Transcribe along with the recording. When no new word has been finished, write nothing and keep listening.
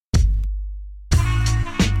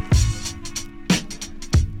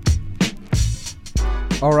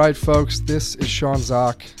All right, folks, this is Sean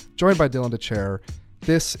Zock, joined by Dylan DeChair.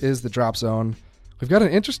 This is the Drop Zone. We've got an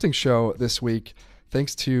interesting show this week,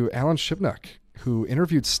 thanks to Alan Shipnuck, who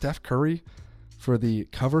interviewed Steph Curry for the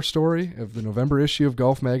cover story of the November issue of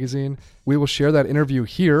Golf Magazine. We will share that interview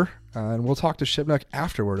here, and we'll talk to Shipnuck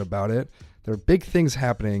afterward about it. There are big things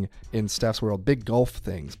happening in Steph's world, big golf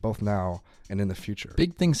things, both now and in the future.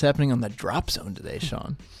 Big things happening on the Drop Zone today,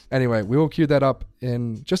 Sean. Anyway, we will cue that up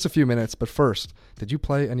in just a few minutes, but first, did you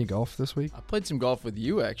play any golf this week? I played some golf with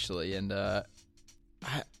you, actually, and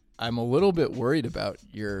I'm a little bit worried about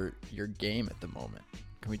your game at the moment.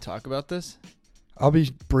 Can we talk about this? I'll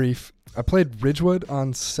be brief. I played Ridgewood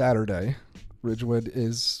on Saturday. Ridgewood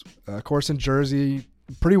is a course in Jersey,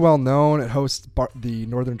 pretty well known. It hosts the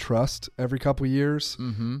Northern Trust every couple of years.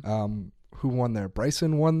 Mm-hmm. Who won there?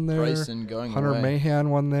 Bryson won there. Bryson going Hunter away. Mahan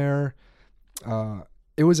won there.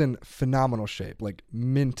 It was in phenomenal shape, like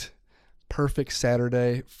mint, perfect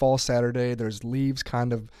Saturday, fall Saturday. There's leaves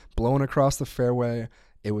kind of blowing across the fairway.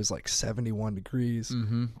 It was like 71 degrees.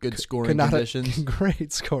 Mm-hmm. Good scoring conditions.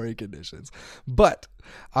 Great scoring conditions. But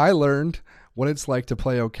I learned what it's like to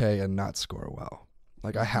play okay and not score well.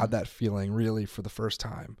 Like I had that feeling really for the first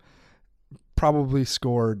time. Probably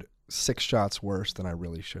scored 6 shots worse than I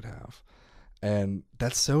really should have. And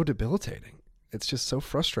that's so debilitating. It's just so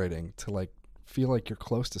frustrating to like feel like you're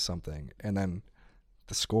close to something and then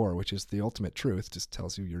the score, which is the ultimate truth, just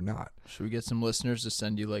tells you you're not. Should we get some listeners to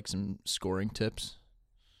send you like some scoring tips?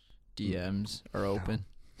 DMs are open.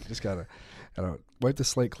 I just gotta wipe the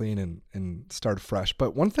slate clean and start fresh.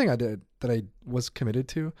 But one thing I did that I was committed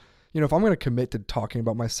to, if I'm going to commit to talking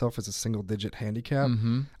about myself as a single digit handicap,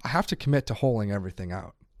 I have to commit to holing everything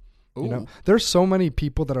out. Ooh. There's so many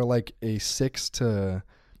people that are like a 6 to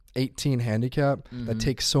 18 handicap that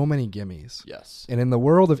take so many gimmies. Yes. And in the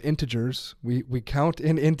world of integers, we count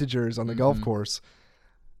in integers on the golf course.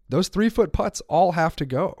 Those 3-foot putts all have to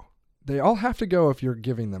go. They all have to go if you're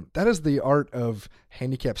giving them. That is the art of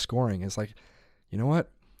handicap scoring. It's like, you know what?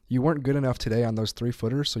 You weren't good enough today on those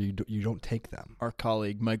 3-footers, so you don't take them. Our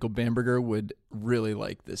colleague Michael Bamberger would really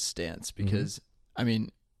like this stance because, I mean,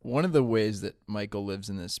 one of the ways that Michael lives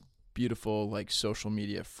in this beautiful, like, social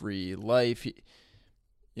media free life, you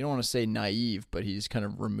don't want to say naive, but he's kind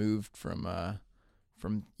of removed from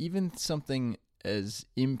even something as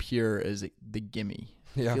impure as the gimme.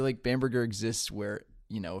 Yeah. I feel like Bamberger exists where,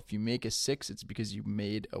 if you make a 6, it's because you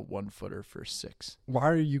made a 1-footer for 6. Why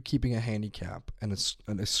are you keeping a handicap and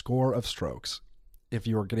a score of strokes if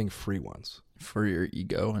you are getting free ones? For your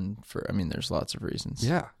ego and there's lots of reasons.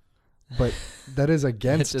 Yeah. But that is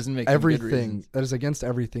against doesn't make everything. That is against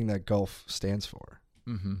everything that golf stands for.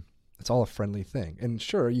 Mm-hmm. It's all a friendly thing. And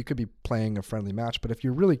sure, you could be playing a friendly match, but if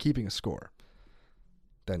you're really keeping a score,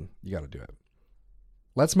 then you got to do it.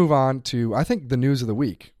 Let's move on to, I think, the news of the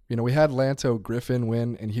week. We had Lanto Griffin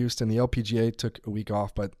win in Houston. The LPGA took a week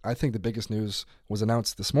off, but I think the biggest news was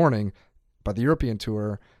announced this morning by the European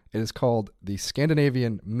Tour. It is called the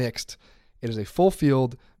Scandinavian Mixed. It is a full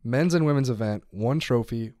field men's and women's event, 1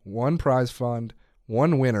 trophy, 1 prize fund,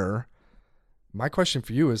 1 winner. My question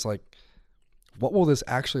for you is what will this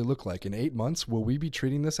actually look like in 8 months? Will we be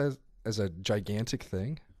treating this as a gigantic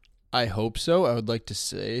thing? I hope so. I would like to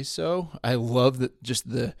say so. I love that just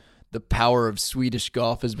the power of Swedish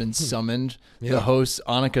golf has been summoned. Yeah. The hosts,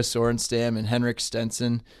 Annika Sorenstam and Henrik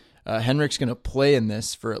Stenson. Henrik's going to play in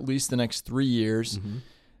this for at least the next 3 years.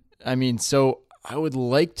 So I would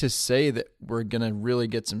like to say that we're going to really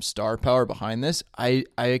get some star power behind this. I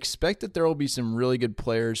expect that there will be some really good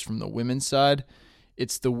players from the women's side.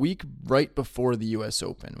 It's the week right before the U.S.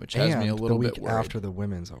 Open, which has me a little bit worried. the week after the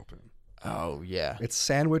Women's Open. Oh, yeah. It's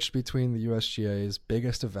sandwiched between the USGA's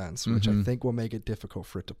biggest events, which I think will make it difficult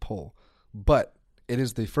for it to pull. But it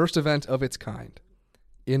is the first event of its kind.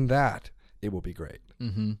 In that, it will be great.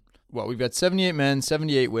 Mm-hmm. Well, we've got 78 men,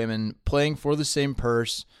 78 women playing for the same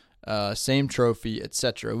purse, same trophy,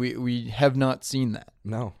 etc. We have not seen that.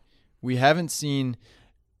 No. We haven't seen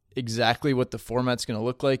exactly what the format's going to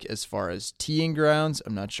look like as far as teeing grounds.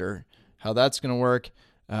 I'm not sure how that's going to work.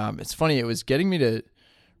 It's funny. It was getting me to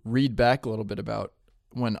read back a little bit about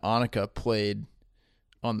when Annika played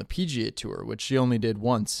on the PGA Tour, which she only did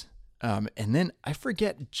once. And then I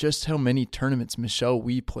forget just how many tournaments Michelle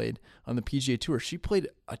Wie played on the PGA Tour. She played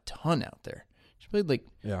a ton out there. She played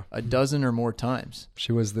a dozen or more times.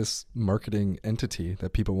 She was this marketing entity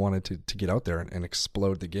that people wanted to get out there and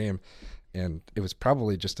explode the game. And it was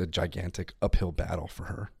probably just a gigantic uphill battle for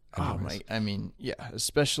her.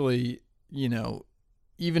 Especially,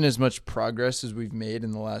 even as much progress as we've made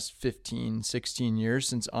in the last 15, 16 years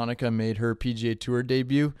since Annika made her PGA Tour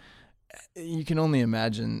debut, you can only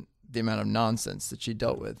imagine the amount of nonsense that she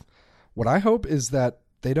dealt with. What I hope is that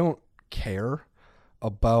they don't care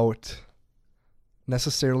about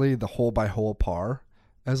necessarily the hole by hole par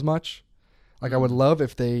as much. Like I would love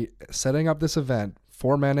if they, setting up this event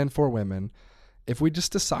for men and for women, if we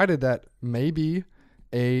just decided that maybe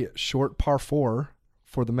a short par 4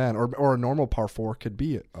 for the men or a normal par 4 could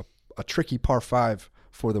be a tricky par 5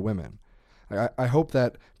 for the women. I hope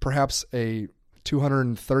that perhaps a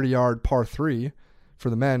 230-yard par 3 for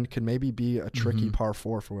the men can maybe be a tricky par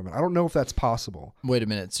 4 for women. I don't know if that's possible. Wait a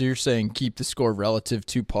minute. So you're saying keep the score relative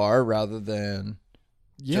to par rather than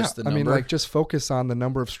just the number? I mean, like just focus on the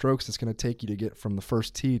number of strokes it's going to take you to get from the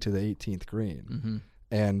first tee to the 18th green,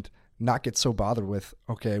 and not get so bothered with,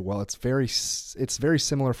 okay, well, it's very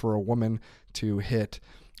similar for a woman to hit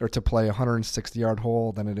or to play a 160-yard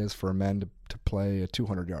hole than it is for a man to play a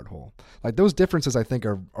 200-yard hole. Like those differences, I think,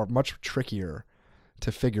 are much trickier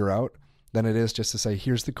to figure out than it is just to say,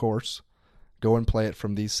 here's the course, go and play it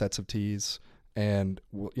from these sets of tees, and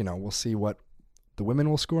we'll see what the women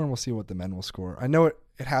will score and we'll see what the men will score. I know it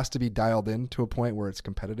has to be dialed in to a point where it's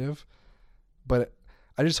competitive, but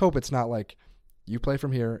I just hope it's not like you play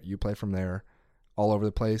from here, you play from there, all over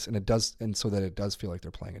the place, and so that it does feel like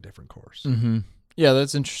they're playing a different course. Mm-hmm. Yeah,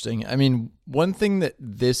 that's interesting. I mean, one thing that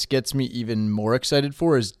this gets me even more excited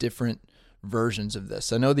for is different versions of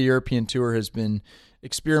this. I know the European Tour has been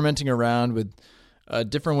experimenting around with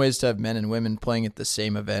different ways to have men and women playing at the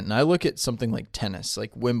same event. And I look at something like tennis,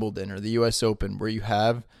 like Wimbledon or the U.S. Open, where you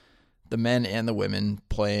have the men and the women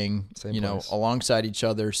playing, alongside each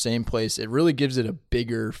other, same place. It really gives it a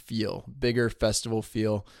bigger festival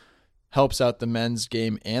feel. Helps out the men's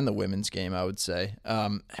game and the women's game, I would say. I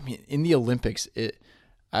mean, in the Olympics,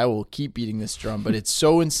 I will keep beating this drum, but it's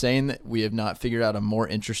so insane that we have not figured out a more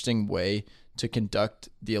interesting way to conduct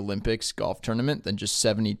the Olympics golf tournament than just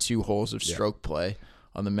 72 holes of stroke play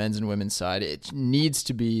on the men's and women's side. There needs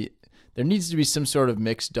to be some sort of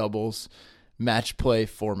mixed doubles match play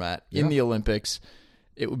format in the Olympics.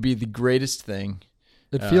 It would be the greatest thing.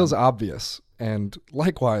 It feels obvious. And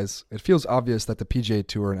likewise, it feels obvious that the PGA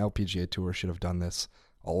Tour and LPGA Tour should have done this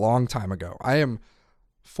a long time ago. I am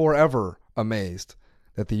forever amazed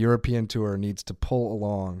that the European Tour needs to pull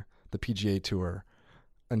along the PGA Tour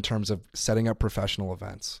in terms of setting up professional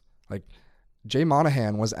events. Like Jay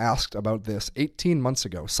Monahan was asked about this 18 months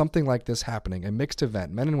ago, something like this happening, a mixed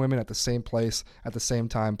event, men and women at the same place at the same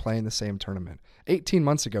time playing the same tournament. 18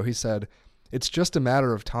 months ago, he said, it's just a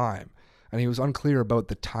matter of time. And he was unclear about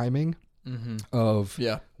the timing of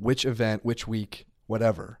which event, which week,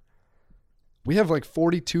 whatever. We have like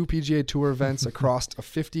 42 PGA Tour events across a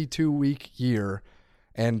 52-week year,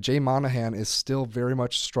 and Jay Monahan is still very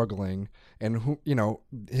much struggling. And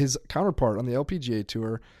his counterpart on the LPGA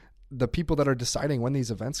Tour, the people that are deciding when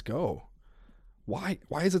these events go, why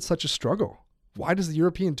is it such a struggle? Why does the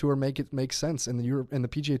European Tour make it make sense and the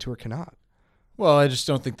PGA Tour cannot? Well, I just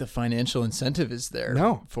don't think the financial incentive is there.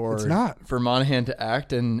 No, it's not. For Monahan to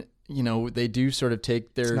act, and they do sort of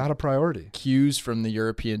take their it's not a priority cues from the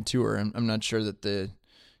European Tour. I'm not sure that the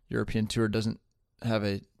European Tour doesn't have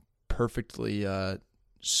a perfectly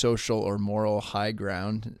social or moral high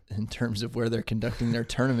ground in terms of where they're conducting their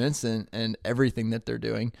tournaments and everything that they're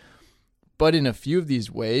doing. But in a few of these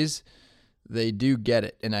ways, they do get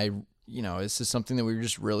it. And this is something that we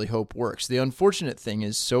just really hope works. The unfortunate thing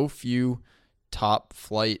is so few top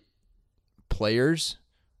flight players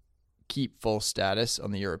keep full status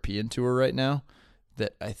on the European Tour right now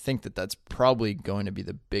that I think that that's probably going to be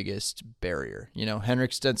the biggest barrier.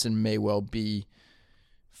 Henrik Stenson may well be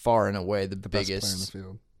far and away the biggest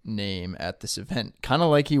name at this event, kind of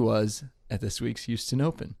like he was at this week's Houston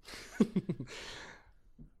Open.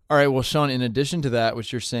 All right, well, Sean, in addition to that,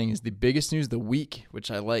 what you're saying is the biggest news of the week,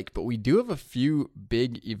 which I like, but we do have a few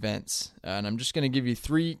big events, and I'm just going to give you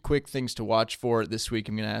 3 quick things to watch for this week.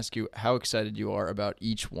 I'm going to ask you how excited you are about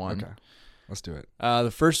each one. Okay, let's do it.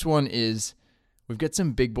 The first one is we've got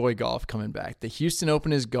some big boy golf coming back. The Houston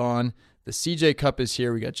Open is gone. The CJ Cup is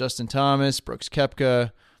here. We got Justin Thomas, Brooks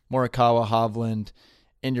Koepka, Morikawa, Hovland,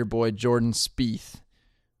 and your boy Jordan Spieth.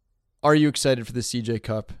 Are you excited for the CJ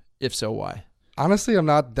Cup? If so, why? Honestly, I'm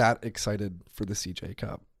not that excited for the CJ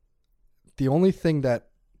Cup. The only thing that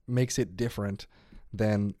makes it different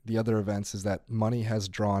than the other events is that money has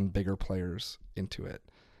drawn bigger players into it.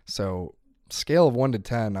 So, scale of 1 to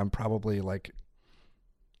 10, I'm probably like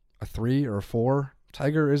a 3 or a 4.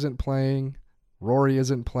 Tiger isn't playing. Rory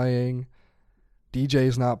isn't playing.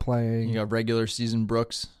 DJ's not playing. You got regular season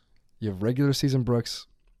Brooks. You have regular season Brooks.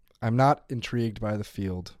 I'm not intrigued by the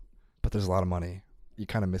field, but there's a lot of money. You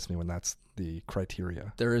kind of miss me when that's the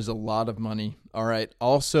criteria. There is a lot of money. All right.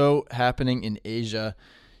 Also happening in Asia,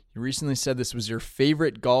 You recently said this was your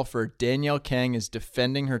favorite golfer. Danielle Kang is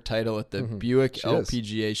defending her title at the Buick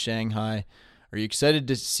LPGA Shanghai. Are you excited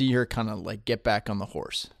to see her kind of like get back on the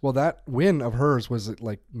horse? Well, that win of hers was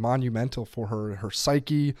like monumental for her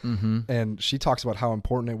psyche. And she talks about how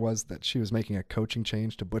important it was that she was making a coaching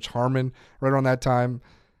change to Butch Harmon right around that time.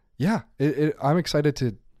 Yeah, I'm excited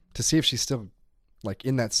to see if she's still like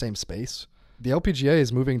in that same space. The LPGA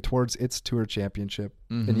is moving towards its tour championship,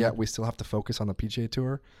 and yet we still have to focus on the PGA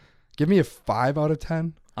Tour. Give me a 5 out of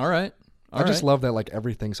 10. All right. I just love that like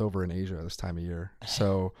everything's over in Asia this time of year.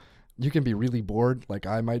 So you can be really bored like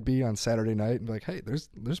I might be on Saturday night and be like, hey,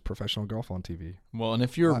 there's professional golf on TV. Well, and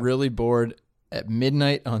if you're really bored at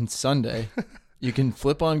midnight on Sunday, you can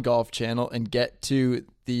flip on Golf Channel and get to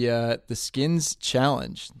the Skins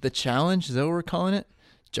Challenge. The Challenge, is that what we're calling it?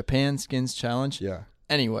 Japan Skins Challenge? Yeah.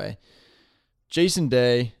 Anyway, Jason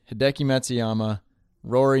Day, Hideki Matsuyama,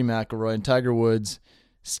 Rory McIlroy, and Tiger Woods.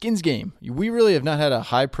 Skins game. We really have not had a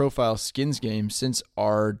high-profile Skins game since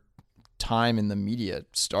our time in the media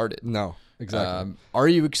started. No, exactly. Are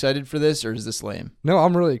you excited for this, or is this lame? No,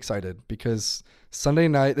 I'm really excited because Sunday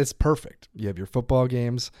night, it's perfect. You have your football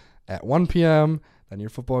games at 1 p.m., then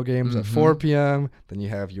your football games at 4 p.m., then you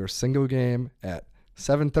have your single game at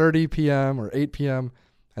 7:30 p.m. or 8 p.m.,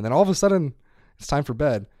 and then all of a sudden, it's time for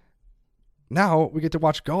bed. Now we get to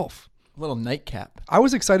watch golf. A little nightcap. I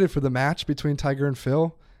was excited for the match between Tiger and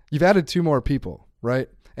Phil. You've added 2 more people, right?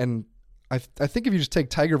 And I think if you just take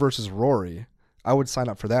Tiger versus Rory, I would sign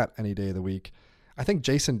up for that any day of the week. I think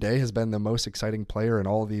Jason Day has been the most exciting player in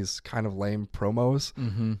all of these kind of lame promos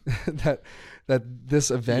that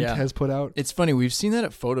this event has put out. It's funny. We've seen that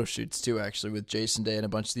at photo shoots too, actually, with Jason Day and a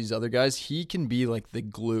bunch of these other guys. He can be like the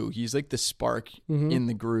glue. He's like the spark in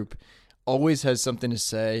the group. Always has something to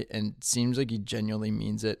say and seems like he genuinely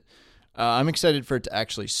means it. I'm excited for it to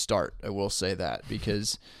actually start. I will say that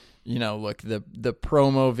because, look, the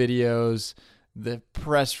promo videos, the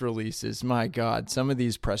press releases, my God, some of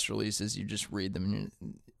these press releases, you just read them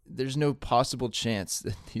and there's no possible chance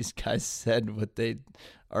that these guys said what they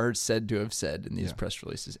are said to have said in these press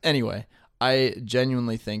releases. Anyway, I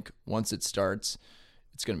genuinely think once it starts,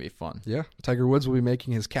 it's going to be fun. Yeah. Tiger Woods will be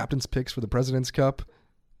making his captain's picks for the President's Cup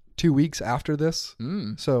 2 weeks after this.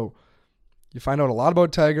 So you find out a lot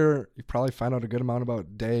about Tiger. You probably find out a good amount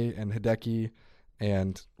about Day and Hideki,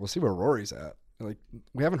 and we'll see where Rory's at. Like,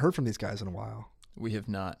 we haven't heard from these guys in a while. We have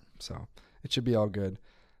not. So it should be all good.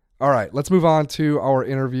 All right, let's move on to our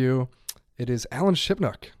interview. It is Alan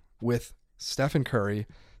Shipnuck with Stephen Curry.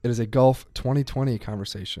 It is a Golf 2020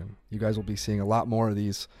 conversation. You guys will be seeing a lot more of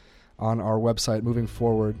these on our website moving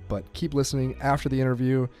forward, but keep listening after the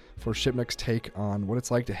interview for Shipnuck's take on what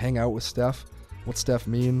it's like to hang out with Steph, what Steph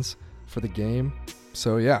means for the game.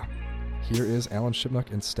 So yeah, here is Alan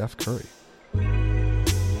Shipnuck and Steph Curry.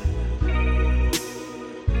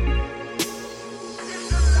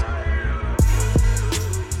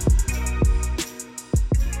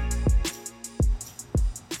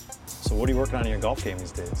 So what are you working on in your golf game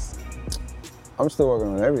these days? I'm still working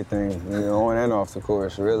on everything, on and off the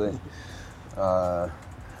course, really.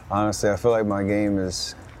 Honestly, I feel like my game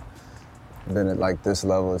has been at like this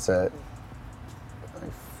level it's at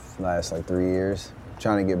last 3 years,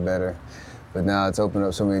 trying to get better. But now it's opened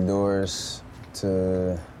up so many doors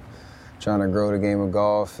to trying to grow the game of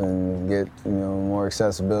golf and get more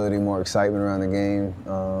accessibility, more excitement around the game,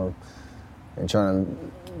 and trying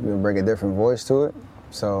to bring a different voice to it.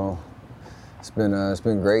 So it's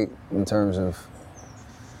been great in terms of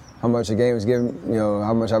how much the game has given,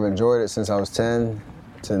 how much I've enjoyed it since I was 10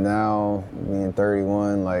 to now being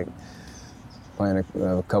 31, playing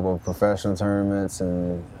a couple of professional tournaments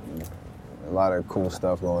and a lot of cool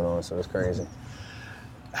stuff going on, so it's crazy.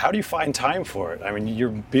 How do you find time for it? I mean, you're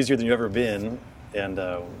busier than you've ever been, and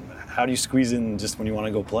how do you squeeze in just when you want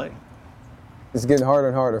to go play? It's getting harder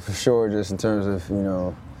and harder for sure, just in terms of,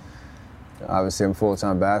 obviously I'm a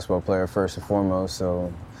full-time basketball player first and foremost,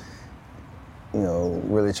 so,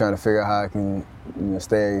 really trying to figure out how I can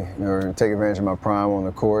stay or take advantage of my prime on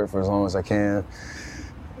the court for as long as I can.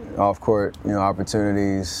 Off-court,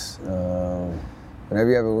 opportunities. Whenever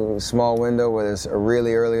you have a small window, whether it's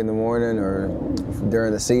really early in the morning or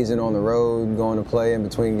during the season on the road, going to play in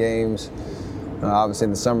between games. Obviously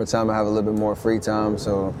in the summertime I have a little bit more free time,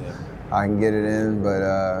 so I can get it in, but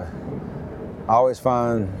I always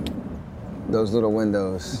find those little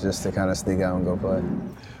windows just to kind of sneak out and go play.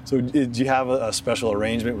 So do you have a special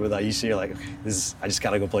arrangement with Aisha? You're like, I just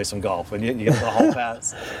got to go play some golf, and you get the hall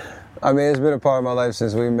pass? I mean, it's been a part of my life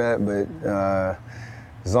since we met, but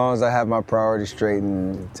as long as I have my priorities straight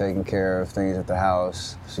and taking care of things at the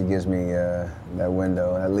house, she gives me that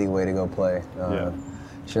window, that leeway to go play.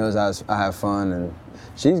 She knows I have fun, and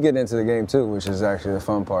she's getting into the game too, which is actually the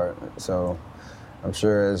fun part. So I'm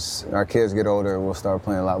sure as our kids get older, we'll start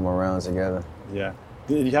playing a lot more rounds together. Yeah.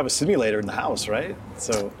 You have a simulator in the house, right?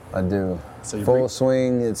 So I do. So you full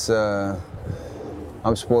swing. It's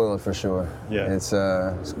I'm spoiled for sure. Yeah. It's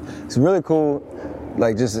really cool.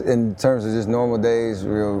 Like just in terms of just normal days,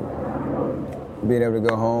 being able to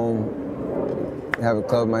go home, have a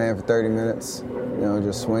club in my hand for 30 minutes,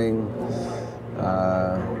 just swing.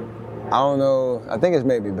 I don't know. I think it's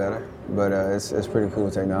made me better, but it's pretty cool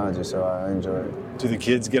technology, so I enjoy it. Do the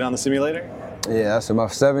kids get on the simulator? Yeah, so my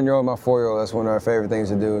 7-year-old, my 4-year-old, that's one of our favorite things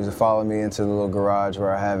to do is to follow me into the little garage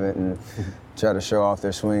where I have it and try to show off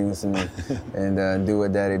their swings and do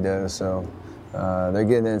what Daddy does. So they're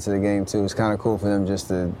getting into the game too. It's kind of cool for them just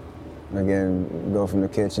to, again, go from the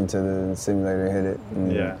kitchen to the simulator and hit it.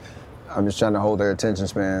 And yeah. I'm just trying to hold their attention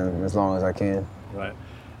span as long as I can. Right.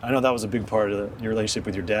 I know that was a big part of your relationship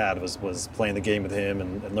with your dad was playing the game with him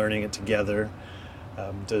and learning it together.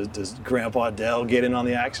 Does Grandpa Dell get in on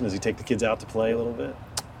the action? Does he take the kids out to play a little bit?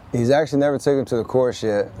 He's actually never taken them to the course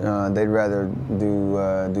yet. They'd rather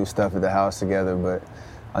do stuff at the house together, but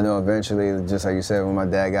I know eventually, just like you said, when my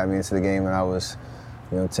dad got me into the game when I was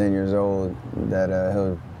 10 years old, that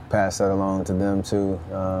he'll pass that along to them too.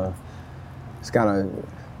 It's kind of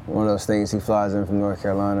one of those things. He flies in from North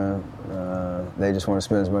Carolina. They just want to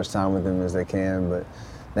spend as much time with him as they can, but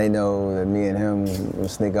they know that me and him will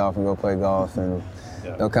sneak off and go play golf, and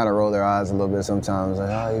they'll kind of roll their eyes a little bit sometimes, like,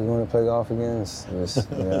 "Oh, you want to play golf again?"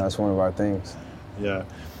 That's one of our things. Yeah.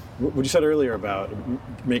 What you said earlier about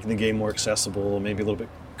making the game more accessible, maybe a little bit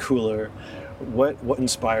cooler, what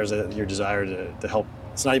inspires your desire to help?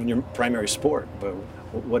 It's not even your primary sport, but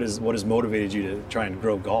what has motivated you to try and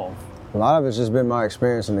grow golf? A lot of it's just been my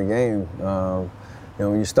experience in the game.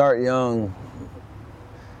 When you start young,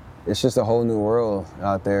 it's just a whole new world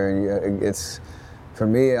out there. And for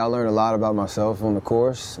me, I learned a lot about myself on the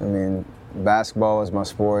course. I mean, basketball is my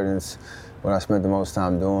sport, and it's what I spent the most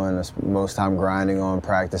time doing, the most time grinding on,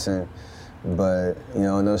 practicing. But,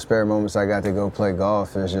 in those spare moments I got to go play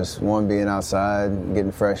golf, it's just one, being outside,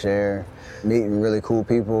 getting fresh air, meeting really cool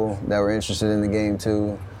people that were interested in the game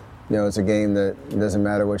too. It's a game that doesn't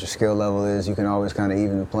matter what your skill level is, you can always kind of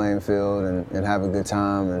even the playing field and have a good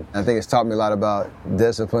time. And I think it's taught me a lot about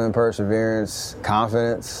discipline, perseverance,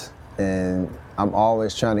 confidence, and I'm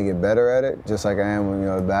always trying to get better at it, just like I am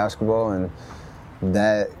with basketball. And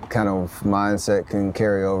that kind of mindset can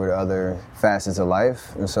carry over to other facets of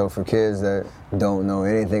life. And so for kids that don't know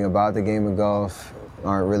anything about the game of golf,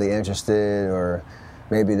 aren't really interested, or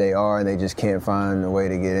maybe they are and they just can't find a way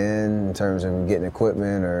to get in terms of getting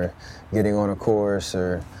equipment or getting on a course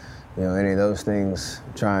or any of those things,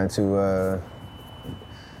 trying to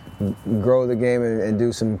grow the game and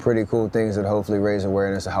do some pretty cool things that hopefully raise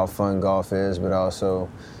awareness of how fun golf is, but also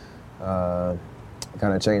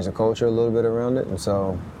kind of change the culture a little bit around it. And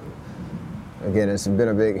so, again, it's been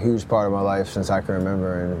a huge part of my life since I can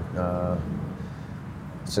remember, and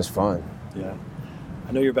it's just fun. Yeah.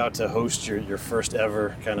 I know you're about to host your first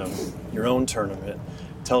ever kind of your own tournament.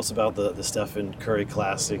 Tell us about the Stephen Curry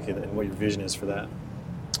Classic and what your vision is for that.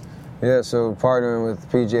 Yeah, so partnering with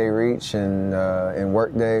PGA Reach and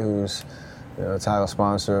Workday, who's a title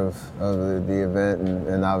sponsor of the event,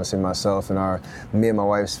 and obviously myself and me and my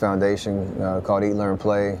wife's foundation called Eat, Learn,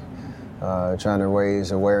 Play, trying to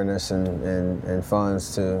raise awareness and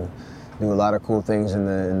funds to do a lot of cool things in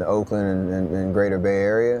the Oakland and Greater Bay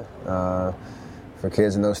Area for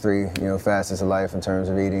kids in those three facets of life in terms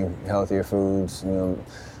of eating healthier foods,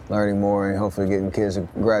 learning more, and hopefully getting kids to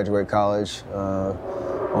graduate college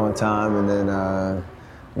on time, and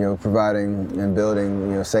then providing and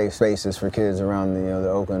building safe spaces for kids around the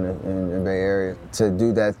Oakland and Bay Area. To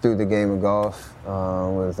do that through the game of golf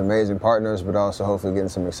with amazing partners, but also hopefully getting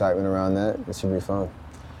some excitement around that. It should be fun.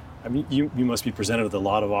 I mean, you must be presented with a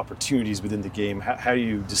lot of opportunities within the game. How do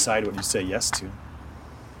you decide what you say yes to?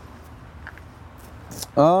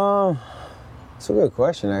 It's a good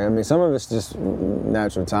question. I mean, some of it's just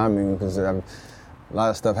natural timing, because a lot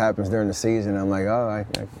of stuff happens during the season. I'm like, I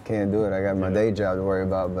can't do it. I got my day job to worry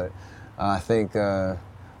about. But I think a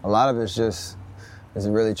lot of it's just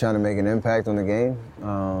really trying to make an impact on the game,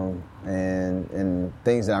 and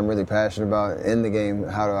things that I'm really passionate about in the game.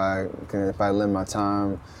 If I lend my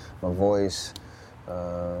time, my voice,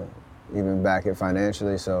 even back it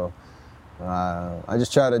financially. So I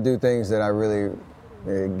just try to do things that I really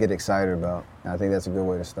get excited about. I think that's a good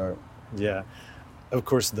way to start. Yeah, of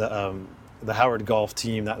course the Howard Golf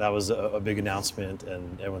team, that was a big announcement,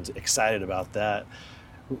 and everyone's excited about that.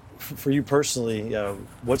 For you personally,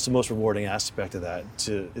 what's the most rewarding aspect of that?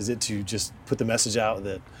 Is it to just put the message out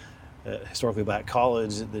that historically black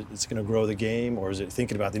college, that it's going to grow the game, or is it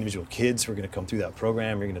thinking about the individual kids who are going to come through that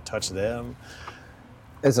program, you're going to touch them?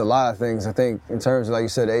 It's a lot of things. I think in terms of, like you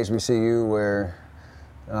said, HBCU, where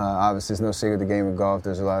obviously it's no secret the game of golf,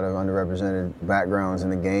 there's a lot of underrepresented backgrounds in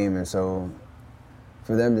the game, and so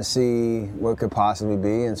for them to see what could possibly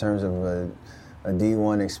be in terms of a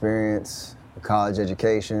D1 experience, a college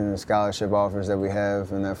education, scholarship offers that we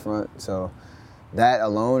have in that front. So that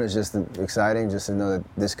alone is just exciting, just to know that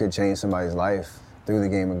this could change somebody's life through the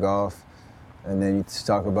game of golf. And then you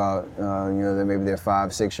talk about, that maybe their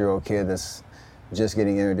 5-6-year-old kid that's just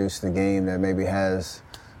getting introduced to the game, that maybe has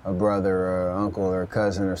a brother or an uncle or a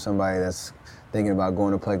cousin or somebody that's thinking about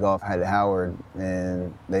going to play golf at Howard,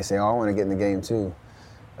 and they say, I want to get in the game too.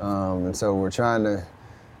 And so we're trying to,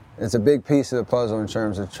 it's a big piece of the puzzle in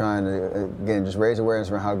terms of trying to, again, just raise awareness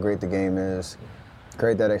around how great the game is,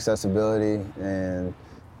 create that accessibility, and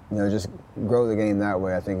just grow the game that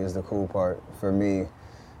way, I think, is the cool part for me.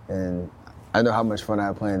 And I know how much fun I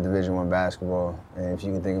have playing Division I basketball, and if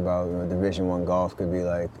you can think about Division I golf could be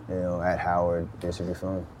like, at Howard, this would be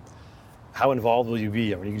fun. How involved will you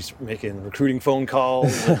be? I mean, are you just making recruiting phone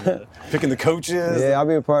calls, and, picking the coaches? Yeah, I'll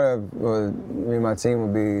be a part of, me and my team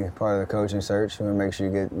will be part of the coaching search. We'll make sure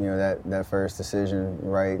you get, that first decision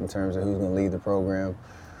right in terms of who's going to lead the program.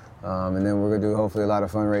 And then we're going to do hopefully a lot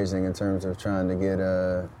of fundraising in terms of trying to get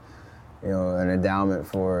an endowment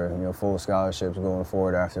for full scholarships going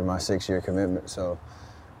forward after my 6-year commitment. So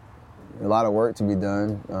a lot of work to be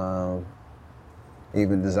done.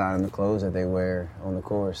 Even designing the clothes that they wear on the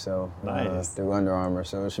course, so nice. Through Under Armour.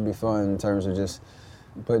 So it should be fun in terms of just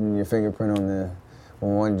putting your fingerprint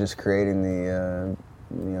on just creating the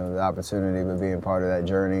opportunity, but being part of that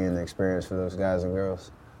journey and the experience for those guys and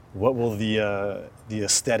girls. What will the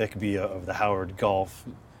aesthetic be of the Howard Golf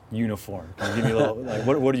uniform? Can you give me a little, like,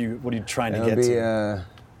 what are you trying to get to?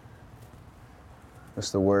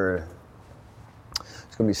 What's the word?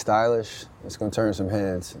 It's gonna be stylish. It's gonna turn some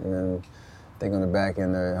heads, and then I think on the back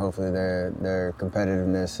end, hopefully their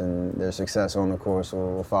competitiveness and their success on the course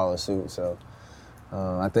will follow suit. So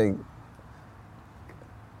I think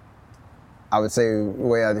I would say the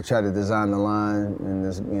way I try to design the line in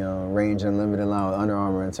this, range unlimited line with Under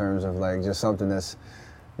Armour in terms of like just something that's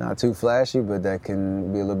not too flashy, but that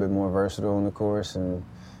can be a little bit more versatile on the course, and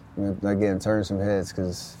again turn some heads,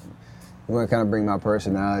 because we want to kind of bring my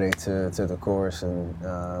personality to the course,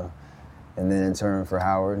 and then in turn for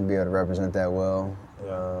Howard and be able to represent that well.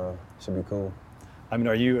 Should be cool. I mean,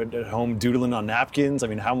 are you at home doodling on napkins? I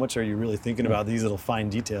mean, how much are you really thinking about these little fine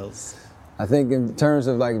details? I think in terms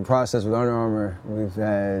of like the process with Under Armour, we've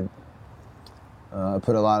had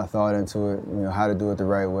put a lot of thought into it, how to do it the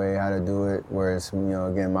right way, how to do it where it's,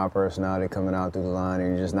 again, my personality coming out through the line,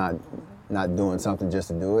 and you're just not doing something just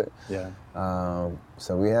to do it. Yeah.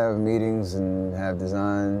 So we have meetings and have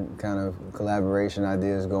design kind of collaboration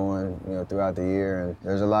ideas going, throughout the year, and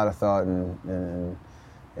there's a lot of thought and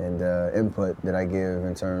input that I give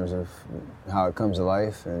in terms of how it comes to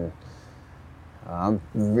life, and I'm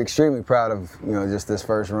extremely proud of just this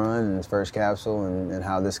first run and this first capsule, and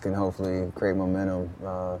how this can hopefully create momentum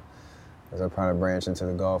as I try to branch into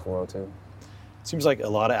the golf world too. It seems like a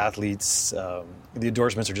lot of athletes, the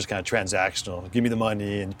endorsements are just kind of transactional. Give me the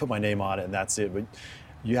money and put my name on it, and that's it. But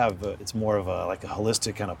you have it's more of a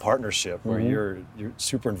holistic kind of partnership where you're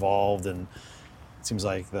super involved, and it seems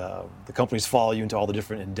like the companies follow you into all the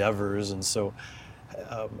different endeavors. And so,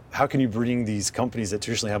 how can you bring these companies that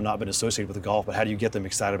traditionally have not been associated with golf, but how do you get them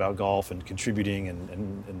excited about golf and contributing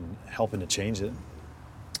and helping to change it?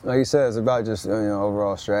 Like you said, it's about just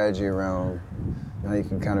overall strategy around how you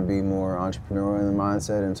can kind of be more entrepreneurial in the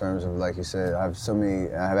mindset in terms of, like you said, I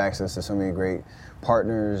have access to so many great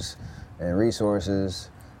partners and resources,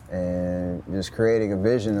 and just creating a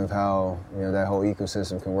vision of how that whole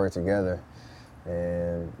ecosystem can work together.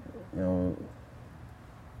 And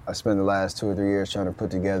I spent the last 2 or 3 years trying to put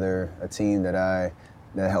together a team that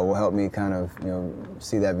will help me kind of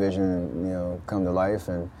see that vision come to life.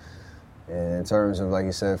 And in terms of, like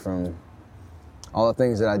you said, from all the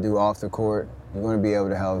things that I do off the court, you want to be able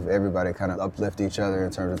to have everybody kind of uplift each other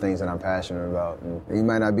in terms of things that I'm passionate about. And you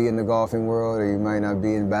might not be in the golfing world, or you might not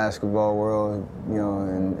be in the basketball world,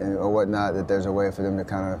 or whatnot, that there's a way for them to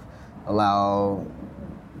kind of allow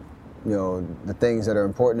the things that are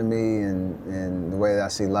important to me and the way that I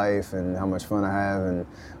see life and how much fun I have and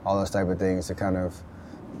all those type of things to kind of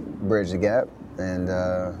bridge the gap. And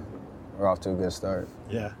we're off to a good start.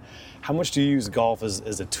 Yeah. How much do you use golf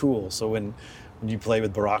as a tool? So when you play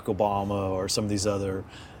with Barack Obama or some of these other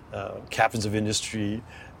captains of industry,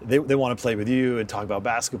 they want to play with you and talk about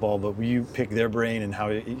basketball, but will you pick their brain and how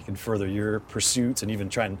you can further your pursuits and even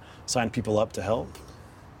try and sign people up to help?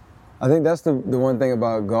 I think that's the one thing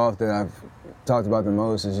about golf that I've talked about the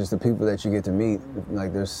most is just the people that you get to meet.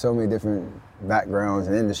 Like there's so many different backgrounds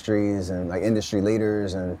and industries and like industry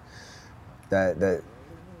leaders and that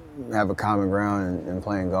have a common ground in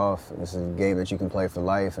playing golf. It's a game that you can play for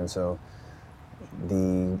life, and so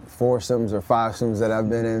the foursomes or fivesomes that I've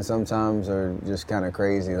been in sometimes are just kind of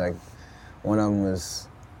crazy. Like one of them was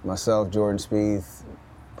myself, Jordan Spieth,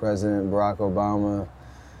 President Barack Obama,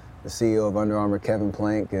 the CEO of Under Armour, Kevin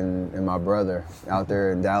Plank, and my brother out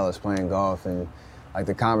there in Dallas playing golf. And like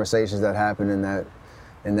the conversations that happen in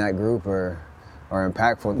that group are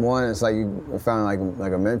impactful. One, it's like you found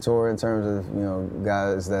like a mentor in terms of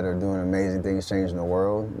guys that are doing amazing things, changing the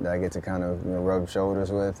world that I get to kind of rub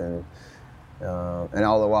shoulders with, and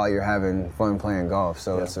all the while you're having fun playing golf.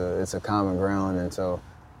 So yeah. It's a common ground, and so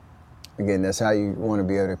again, that's how you want to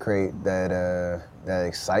be able to create that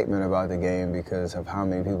excitement about the game because of how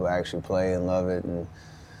many people actually play and love it, and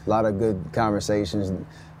a lot of good conversations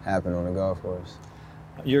happen on the golf course.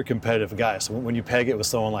 You're a competitive guy, so when you peg it with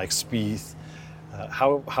someone like Spieth,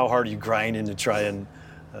 how hard are you grinding to try and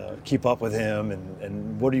keep up with him,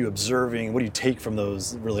 and what are you observing? What do you take from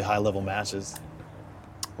those really high-level matches?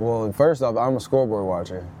 Well, first off, I'm a scoreboard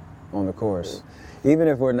watcher on the course. Even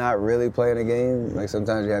if we're not really playing a game, like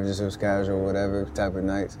sometimes you have just those casual, whatever type of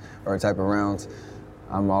nights or type of rounds,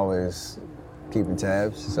 I'm always keeping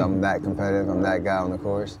tabs. So I'm that competitive, I'm that guy on the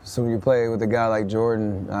course. So when you play with a guy like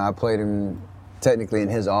Jordan, I played him technically in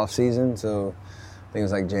his off season, so I think it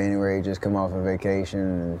was like January, just come off a vacation,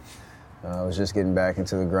 and I was just getting back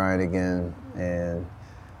into the grind again, and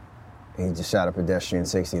he just shot a pedestrian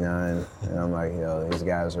 69, and I'm like, these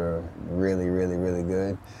guys are really, really, really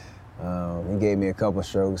good. He gave me a couple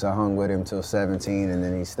strokes. I hung with him till 17, and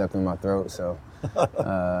then he stepped in my throat. So,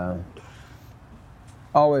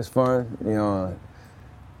 always fun.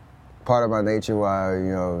 Part of my nature why I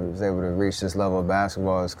was able to reach this level of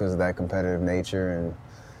basketball is because of that competitive nature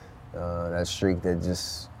and that streak that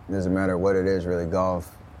just doesn't matter what it is, really.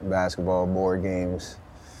 Golf, basketball, board games,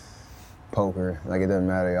 poker, like it doesn't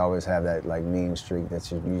matter. You always have that like mean streak that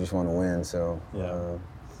you just want to win. So yeah.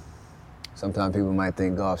 Sometimes people might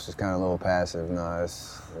think golf's just kind of a little passive. No,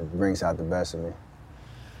 it brings out the best of me.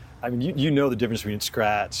 I mean, you know the difference between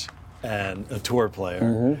scratch and a tour player.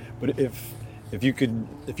 Mm-hmm. But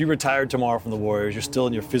if you retired tomorrow from the Warriors, you're still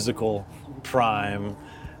in your physical prime,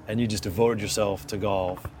 and you just devoted yourself to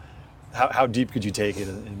golf, how deep could you take it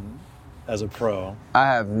as a pro? I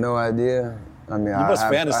have no idea. I mean, you must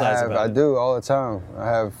fantasize about it. I do all the time. I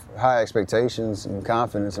have high expectations and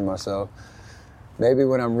confidence in myself. Maybe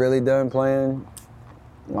when I'm really done playing,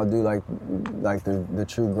 I'll do like the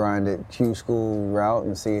true grinded Q school route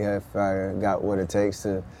and see if I got what it takes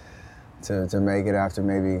to make it after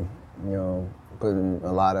maybe putting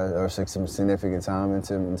a lot of or some significant time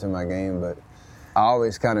into my game. But I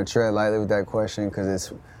always kind of tread lightly with that question because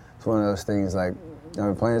it's one of those things like I've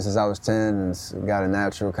been playing since I was 10 and got a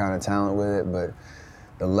natural kind of talent with it, but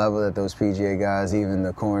the level that those PGA guys, even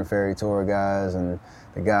the Korn Ferry Tour guys and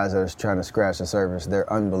the guys that are trying to scratch the surface,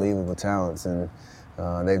 they're unbelievable talents, and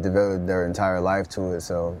they've devoted their entire life to it.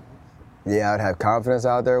 So, yeah, I'd have confidence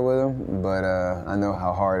out there with them, but I know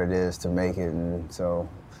how hard it is to make it, and so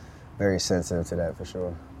very sensitive to that for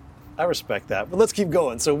sure. I respect that, but let's keep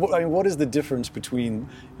going. So, what is the difference between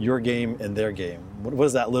your game and their game? What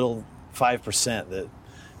is that little 5% that,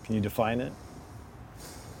 can you define it?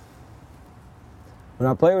 When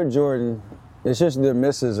I play with Jordan, it's just the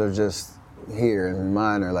misses are just here and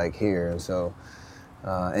mine are like here, and so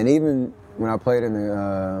and even when I played in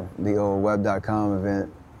the old web.com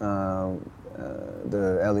event,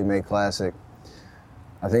 the Ellie Mae Classic,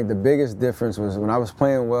 I think the biggest difference was when I was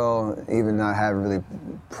playing well, even not having really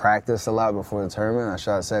practiced a lot before the tournament. I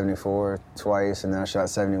shot 74 twice, and then I shot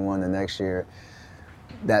 71 the next year.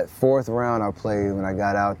 That fourth round I played when I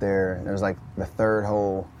got out there, it was like the third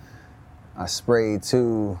hole. I sprayed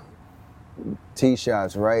 2 tee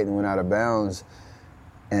shots right and went out of bounds.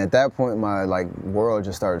 And at that point, my world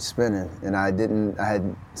just started spinning. And I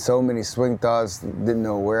had so many swing thoughts, didn't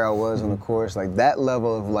know where I was on the course. Like that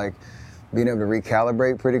level of being able to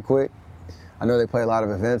recalibrate pretty quick. I know they play a lot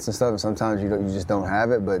of events and stuff, and sometimes you just don't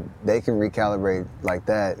have it, but they can recalibrate like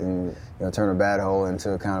that and turn a bad hole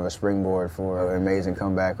into kind of a springboard for an amazing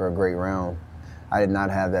comeback or a great round. I did not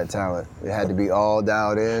have that talent. It had to be all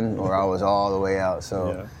dialed in, or I was all the way out.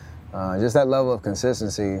 So just that level of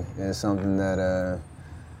consistency is something that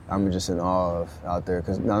I'm just in awe of out there.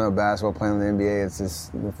 Because I know basketball, playing in the NBA, it's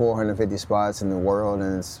just 450 spots in the world,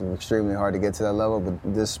 and it's extremely hard to get to that level.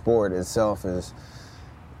 But this sport itself is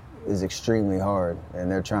extremely hard,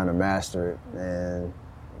 and they're trying to master it. And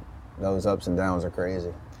those ups and downs are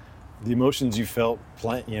crazy. The emotions you felt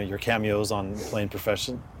playing, your cameos on playing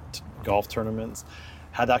professional golf tournaments,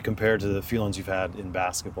 how'd that compare to the feelings you've had in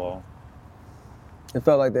basketball? It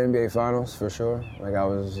felt like the NBA Finals, for sure. Like I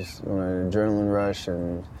was just on an adrenaline rush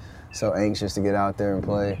and so anxious to get out there and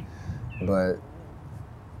play. But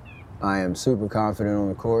I am super confident on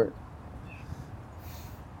the court.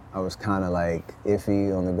 I was kind of like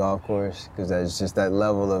iffy on the golf course because that's just that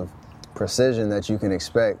level of precision that you can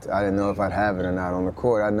expect. I didn't know if I'd have it or not. On the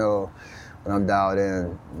court, I know when I'm dialed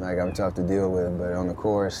in, like I'm tough to deal with, but on the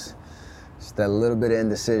course, it's that little bit of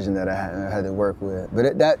indecision that I had to work with.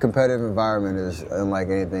 But that competitive environment is unlike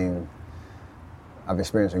anything I've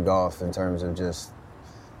experienced in golf in terms of just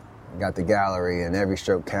got the gallery and every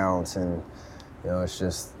stroke counts, and it's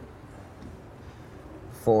just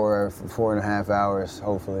 4.5 hours,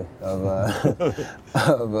 hopefully, of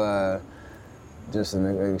just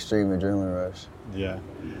an extreme adrenaline rush. Yeah.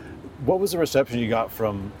 What was the reception you got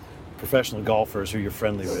from professional golfers who you're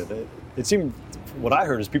friendly with? It seemed, what I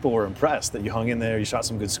heard is people were impressed that you hung in there, you shot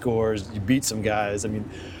some good scores, you beat some guys. I mean,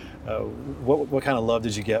 what kind of love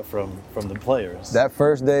did you get from the players? That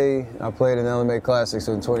first day I played in LMA Classics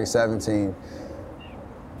in 2017,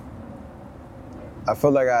 I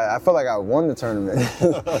felt like I won the tournament.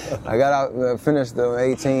 I got out, finished the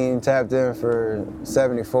 18, tapped in for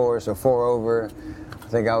 74, so 4 over. I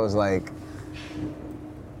think I was like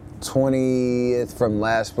 20th from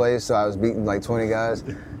last place, so I was beating like 20 guys.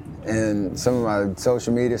 And some of my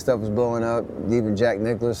social media stuff was blowing up. Even Jack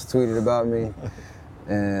Nicklaus tweeted about me.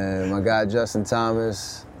 And my guy Justin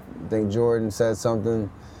Thomas, I think Jordan said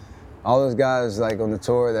something. All those guys like on the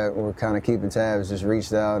tour that were kind of keeping tabs just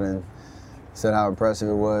reached out and said how impressive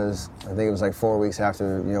it was. I think it was like 4 weeks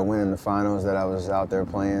after winning the finals that I was out there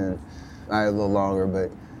playing. I had a little longer,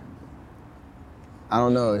 but I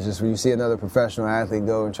don't know. It's just when you see another professional athlete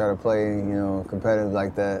go and try to play, competitive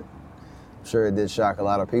like that, I'm sure it did shock a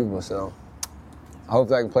lot of people. So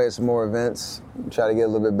hopefully I can play at some more events, try to get a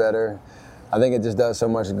little bit better. I think it just does so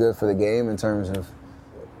much good for the game in terms of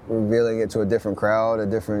revealing it to a different crowd, a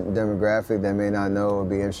different demographic that may not know or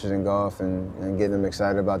be interested in golf, and getting them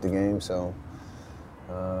excited about the game. So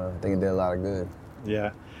I think it did a lot of good.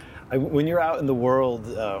 Yeah. When you're out in the world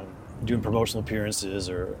doing promotional appearances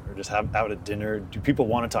or just out at dinner, do people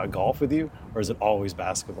want to talk golf with you, or is it always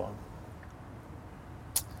basketball?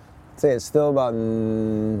 I'd say it's still about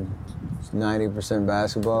 90%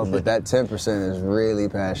 basketball, but that 10% is really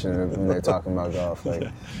passionate when they're talking about golf.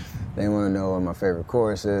 Like, they want to know what my favorite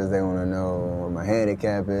course is. They want to know what my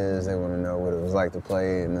handicap is. They want to know what it was like to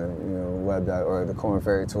play in the Web or the Korn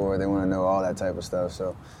Ferry Tour. They want to know all that type of stuff.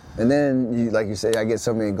 So, and then like you say, I get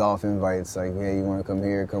so many golf invites. Like, hey, you want to come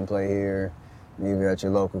here? Come play here. Even at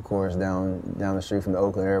your local course down the street from the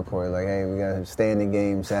Oakland Airport. Like, hey, we got a standing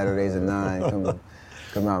game Saturdays at 9.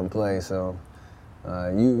 Come out and play. So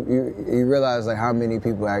you realize like how many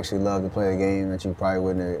people actually love to play a game that you probably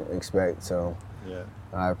wouldn't expect. So. Yeah.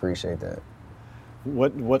 I appreciate that.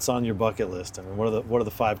 What's on your bucket list? I mean, what are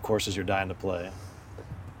the 5 courses you're dying to play?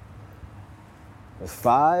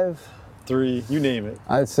 5? 3, you name it.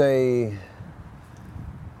 I'd say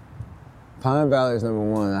Pine Valley is number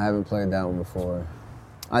 1. I haven't played that one before.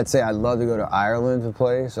 I'd say I'd love to go to Ireland to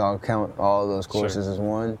play, so I'll count all of those courses as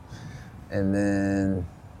one. And then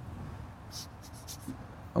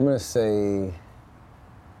I'm gonna say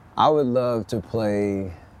I would love to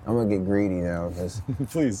play. I'm gonna get greedy now because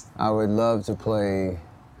please. I would love to play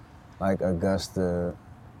like Augusta,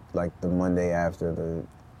 like the Monday after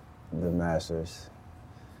the Masters,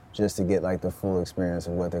 just to get like the full experience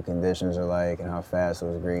of what the conditions are like and how fast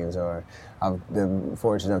those greens are. I've been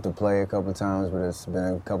fortunate enough to play a couple of times, but it's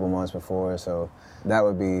been a couple months before, so that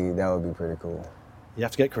would be pretty cool. You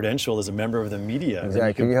have to get credentialed as a member of the media.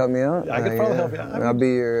 Exactly. Can you help me out? I could probably help you out. I'll be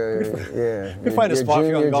your, You can find a spot for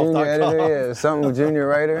you on golf.com. Editor, yeah, something junior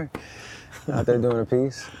writer out there doing a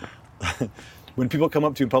piece. When people come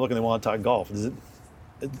up to you in public and they want to talk golf, you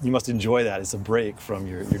must enjoy that. It's a break from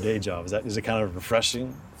your day job. Is it kind of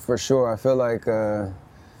refreshing? For sure. I feel like when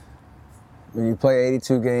you play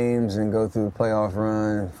 82 games and go through the playoff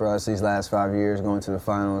run, for us these last 5 years going to the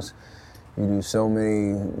finals, you do so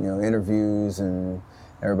many, interviews, and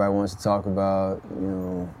everybody wants to talk about,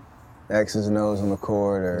 X's and O's on the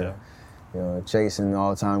court, or chasing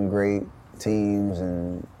all-time great teams,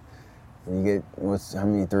 and you get how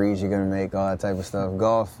many threes you're gonna make, all that type of stuff.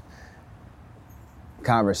 Golf,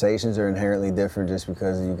 conversations are inherently different just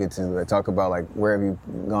because you get to talk about like where have you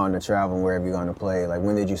gone to travel and where have you gone to play, like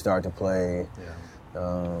when did you start to play.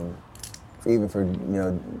 Even for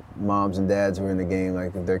moms and dads who are in the game,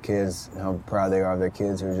 like if their kids, how proud they are of their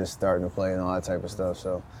kids who are just starting to play and all that type of stuff.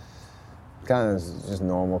 So kind of just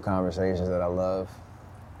normal conversations that I love.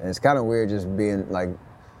 And it's kind of weird just being like,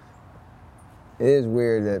 it is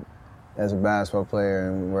weird that as a basketball player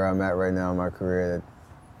and where I'm at right now in my career,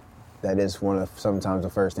 that is one of sometimes the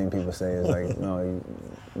first thing people say is like, no,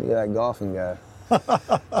 you're that golfing guy.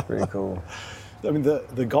 Pretty cool. I mean,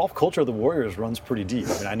 the golf culture of the Warriors runs pretty deep.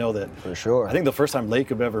 I mean, I know that. For sure. I think the first time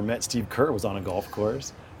Lacob ever met Steve Kerr was on a golf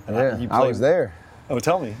course. And I was there. Oh,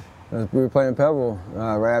 tell me. We were playing Pebble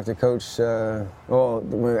right after Coach,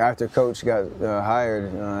 after Coach got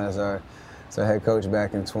hired as our head coach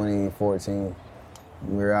back in 2014.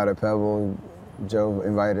 We were out at Pebble. Joe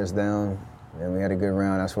invited us down, and we had a good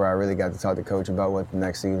round. That's where I really got to talk to Coach about what the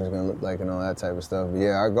next season was going to look like and all that type of stuff. But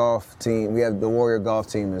yeah, our golf team, we have the Warrior golf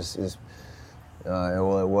team is it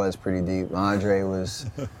was pretty deep. Andre was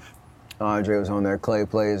on there. Clay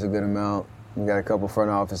plays a good amount. We got a couple front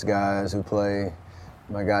office guys who play.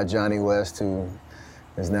 My guy Johnny West, who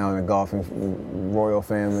is now in the golfing royal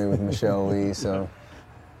family with Michelle Lee. So,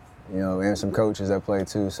 and some coaches that play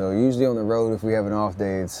too. So usually on the road, if we have an off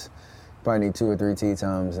day, it's probably need 2 or 3 tee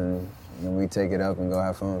times, and we take it up and go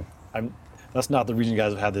have fun. That's not the reason you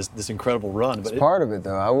guys have had this incredible run. But it's part of it,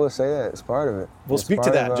 though. I will say that. It's part of it. Well, speak to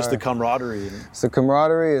that, just the camaraderie. It's the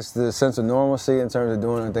camaraderie. It's the sense of normalcy in terms of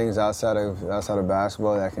doing things outside of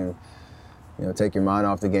basketball that can, take your mind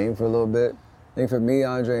off the game for a little bit. I think for me,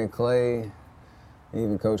 Andre and Clay, and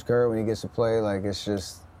even Coach Kerr, when he gets to play, like it's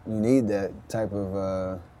just, you need that type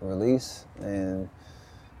of release. And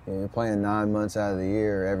you're playing 9 months out of the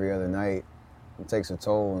year, every other night. It takes a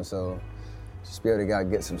toll, and so just be able to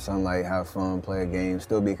get some sunlight, have fun, play a game,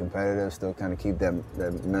 still be competitive, still kind of keep that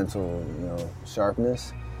mental,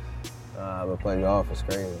 sharpness. But play golf is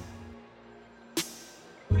crazy.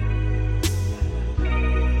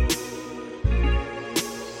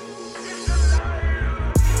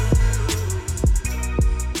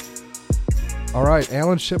 All right,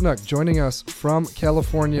 Alan Shipnuck joining us from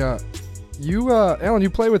California. You, Alan, you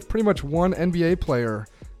play with pretty much one NBA player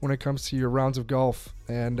when it comes to your rounds of golf,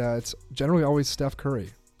 and it's generally always Steph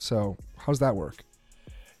Curry. So how's that work?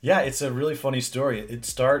 Yeah, it's a really funny story. It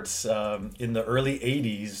starts in the early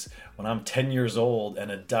 80s when I'm 10 years old and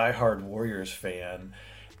a diehard Warriors fan.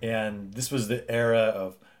 And this was the era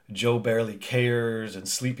of Joe Barely Cares and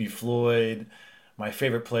Sleepy Floyd. My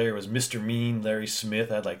favorite player was Mr. Mean, Larry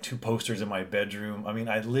Smith. I had like 2 posters in my bedroom. I mean,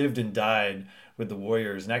 I lived and died with the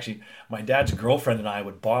Warriors. And actually, my dad's girlfriend and I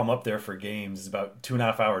would bomb up there for games. It's about a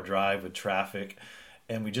 2.5-hour drive with traffic.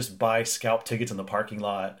 And we just buy scalp tickets in the parking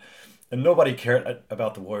lot. And nobody cared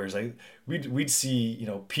about the Warriors. We'd see,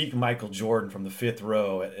 peak Michael Jordan from the 5th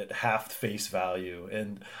row at half face value.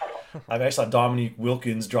 And I saw Dominique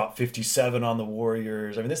Wilkins drop 57 on the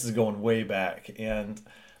Warriors. I mean, this is going way back. And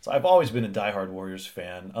so I've always been a diehard Warriors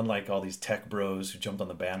fan, unlike all these tech bros who jumped on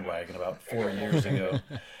the bandwagon about 4 years ago.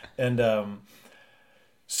 And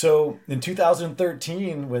so in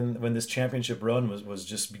 2013, when this championship run was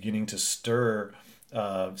just beginning to stir,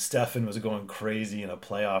 Stephen was going crazy in a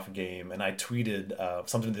playoff game, and I tweeted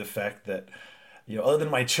something to the effect that, other than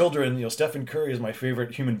my children, Stephen Curry is my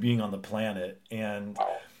favorite human being on the planet. And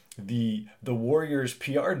the Warriors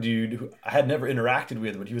PR dude, who I had never interacted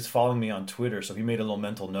with, but he was following me on Twitter, so he made a little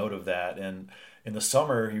mental note of that. And in the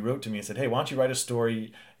summer, he wrote to me and said, "Hey, why don't you write a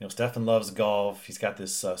story? Stephen loves golf. He's got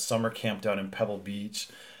this summer camp down in Pebble Beach."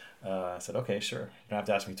 I said, "Okay, sure. You don't have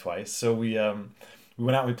to ask me twice." So we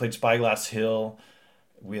went out and we played Spyglass Hill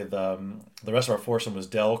with the rest of our foursome was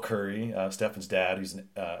Del Curry, Stephen's dad, who's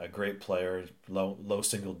a great player, low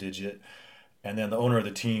single digit. And then the owner of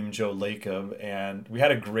the team, Joe Lacob, and we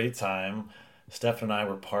had a great time. Stephen and I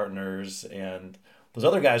were partners, and those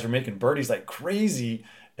other guys were making birdies like crazy.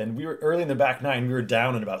 And we were early in the back nine. We were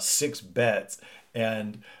down in about 6 bets,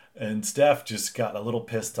 and Steph just got a little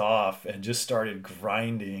pissed off and just started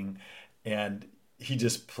grinding. And he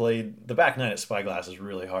just played the back nine at Spyglass is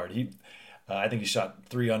really hard. I think he shot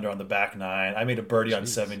 3 under on the back nine. I made a birdie on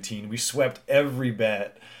 17. We swept every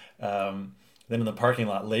bet. Then in the parking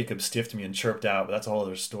lot, Lacob stiffed me and chirped out, but that's a whole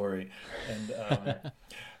other story. And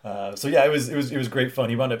so yeah, it was great fun.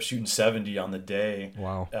 He wound up shooting 70 on the day.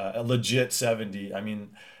 Wow, a legit 70. I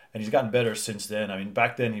mean, and he's gotten better since then. I mean,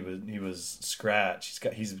 back then he was scratch.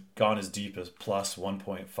 He's gone as deep as plus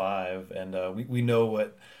 1.5, and we know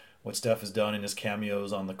what Steph has done in his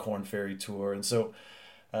cameos on the Korn Ferry Tour, and so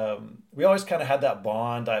we always kind of had that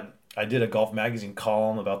bond. I did a Golf Magazine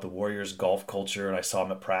column about the Warriors' golf culture, and I saw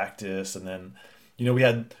him at practice. And then, we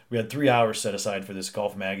had 3 hours set aside for this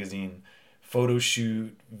Golf Magazine photo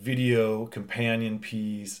shoot, video, companion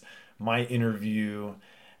piece, my interview.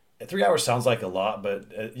 3 hours sounds like a lot,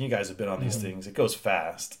 but you guys have been on these things. It goes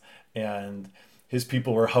fast. And his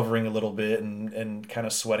people were hovering a little bit and kind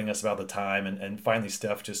of sweating us about the time. And finally,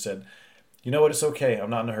 Steph just said, you know what, it's okay. I'm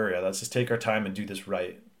not in a hurry. Let's just take our time and do this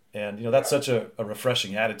right. And, that's such a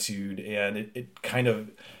refreshing attitude. And it kind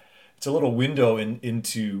of, it's a little window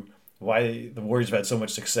into why the Warriors have had so much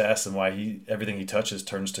success and why everything he touches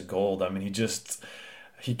turns to gold. I mean,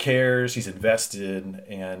 he cares, he's invested,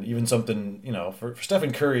 and even something, for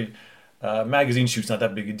Stephen Curry, magazine shoot's not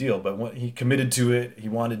that big a deal, but when he committed to it, he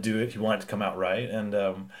wanted to do it, he wanted to come out right, and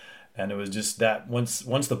it was just that once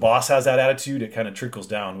the boss has that attitude, it kind of trickles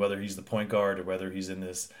down, whether he's the point guard or whether he's in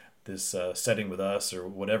this setting with us or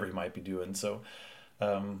whatever he might be doing. So,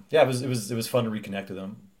 it was fun to reconnect with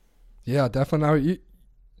him. Yeah, definitely. Now,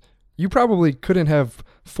 you probably couldn't have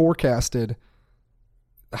forecasted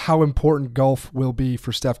how important golf will be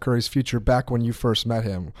for Steph Curry's future back when you first met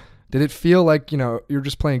him. Did it feel like, you're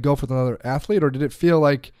just playing golf with another athlete, or did it feel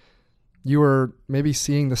like you were maybe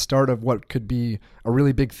seeing the start of what could be a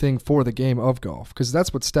really big thing for the game of golf? Because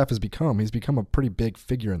that's what Steph has become. He's become a pretty big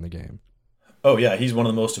figure in the game. Oh, yeah. He's one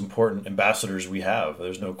of the most important ambassadors we have.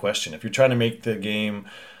 There's no question. If you're trying to make the game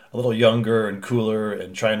a little younger and cooler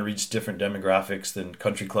and trying to reach different demographics than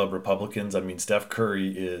country club Republicans, I mean, Steph Curry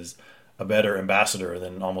is a better ambassador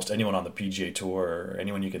than almost anyone on the PGA Tour or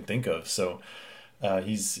anyone you can think of. So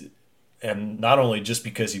and not only just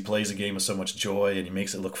because he plays a game with so much joy and he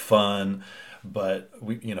makes it look fun, but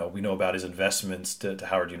we know about his investments to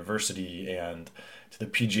Howard University and to the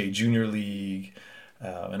PGA Junior League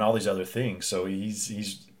and all these other things. So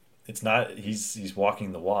he's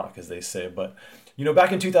walking the walk, as they say. But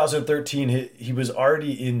back in 2013, he was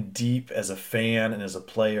already in deep as a fan and as a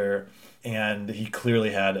player, and he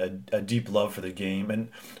clearly had a deep love for the game. And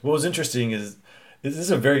what was interesting is this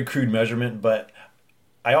is a very crude measurement, but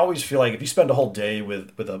I always feel like if you spend a whole day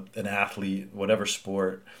with an athlete, whatever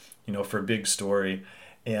sport, for a big story,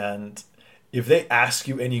 and if they ask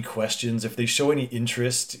you any questions, if they show any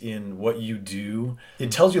interest in what you do,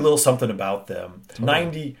 it tells you a little something about them.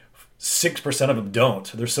 Totally. 96% of them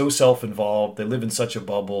don't. They're so self-involved. They live in such a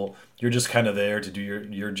bubble. You're just kind of there to do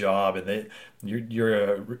your job, and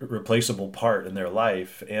you're a replaceable part in their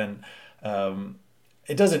life. And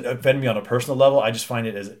it doesn't offend me on a personal level. I just find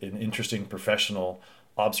it as an interesting professional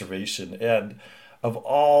observation. And of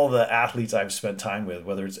all the athletes I've spent time with,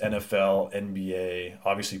 whether it's NFL, NBA,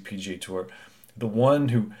 obviously PGA Tour, the one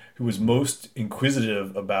who was most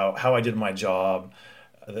inquisitive about how I did my job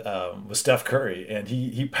was Steph Curry, and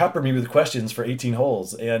he peppered me with questions for 18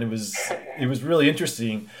 holes, and it was really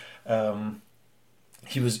interesting.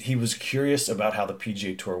 He was curious about how the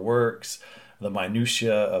PGA Tour works, the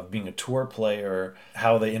minutia of being a tour player,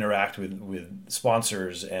 how they interact with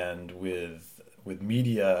sponsors and with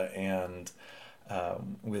media and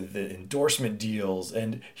with the endorsement deals,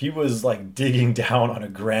 and he was like digging down on a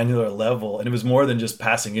granular level, and it was more than just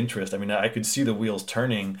passing interest. I mean, I could see the wheels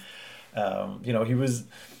turning. He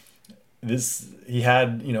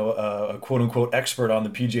had a quote unquote expert on the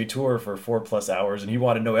PGA Tour for 4+ hours, and he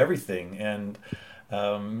wanted to know everything. And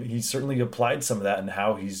he certainly applied some of that in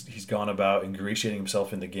how he's gone about ingratiating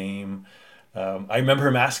himself in the game. I remember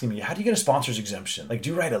him asking me, "How do you get a sponsor's exemption? Like, do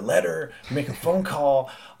you write a letter? Do you make a phone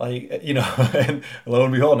call? And lo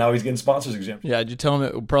and behold, now he's getting sponsor's exemption." Yeah, did you tell him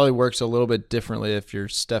it probably works a little bit differently if you're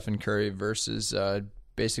Stephen Curry versus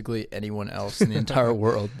basically anyone else in the entire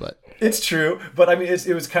world? But it's true. But I mean,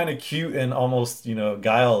 it was kind of cute and almost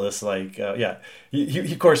guileless. Like, he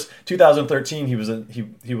of course 2013 he was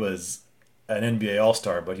an NBA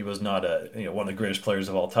All-Star, but he was not one of the greatest players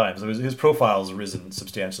of all time. So his profile has risen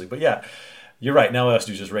substantially. But yeah, you're right. Now all he has to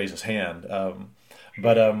do is just raise his hand.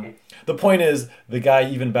 But the point is, the guy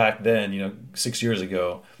even back then, 6 years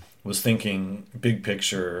ago, was thinking big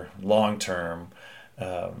picture, long term,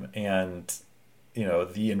 and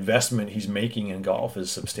the investment he's making in golf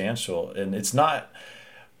is substantial. And it's not,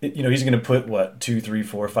 he's going to put $2, $3,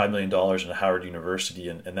 $4, $5 million into Howard University,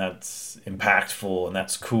 and that's impactful and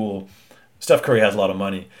that's cool. Steph Curry has a lot of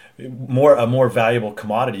money. A more valuable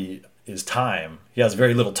commodity is time. He has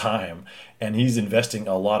very little time, and he's investing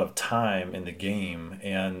a lot of time in the game,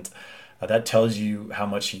 and that tells you how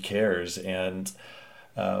much he cares. And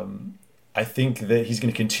I think that he's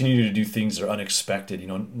going to continue to do things that are unexpected.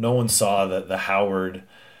 No one saw the Howard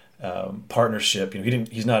partnership.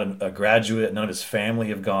 He's not a graduate. None of his family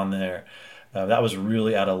have gone there. That was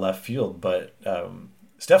really out of left field, but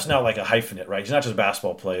Steph's now like a hyphenate, right? He's not just a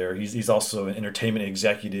basketball player. He's also an entertainment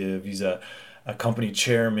executive. He's a company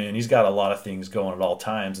chairman. He's got a lot of things going at all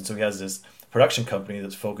times. And so he has this production company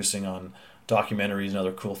that's focusing on documentaries and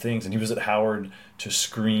other cool things. And he was at Howard to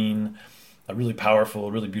screen a really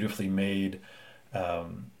powerful, really beautifully made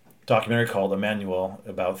documentary called Emmanuel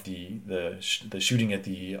about the shooting at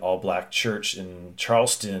the all-black church in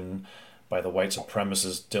Charleston by the white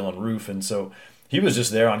supremacist Dylan Roof. And so he was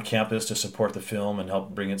just there on campus to support the film and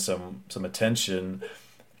help bring it some attention.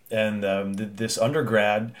 And this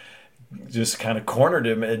undergrad just kind of cornered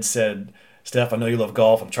him and said, Steph, I know you love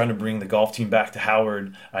golf. I'm trying to bring the golf team back to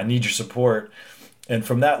Howard. I need your support. And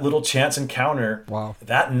from that little chance encounter, wow,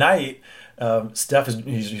 that night, Steph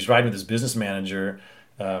he's riding with his business manager,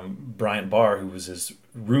 Bryant Barr, who was his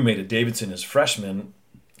roommate at Davidson as freshman.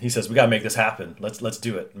 He says, we got to make this happen. Let's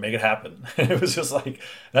do it. Make it happen. And it was just like,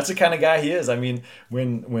 that's the kind of guy he is. I mean,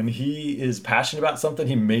 when he is passionate about something,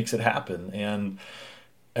 he makes it happen. And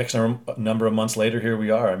X number of months later, here we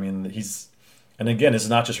are. I mean, and again, it's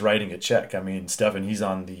not just writing a check. I mean, Stephen, he's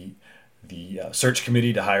on the search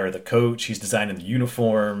committee to hire the coach. He's designing the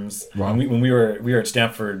uniforms. Wow. When we were at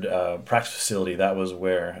Stanford practice facility, that was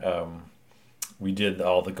where we did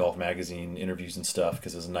all the Golf Magazine interviews and stuff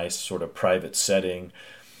because it was a nice sort of private setting.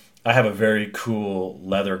 I have a very cool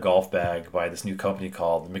leather golf bag by this new company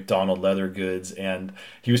called McDonald Leather Goods, and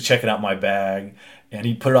he was checking out my bag, and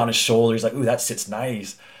he put it on his shoulder. He's like, ooh, that sits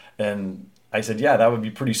nice. And I said, yeah, that would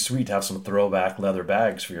be pretty sweet to have some throwback leather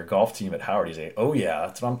bags for your golf team at Howard. He's like, oh, yeah,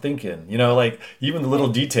 that's what I'm thinking. You know, like even the little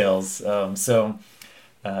details. It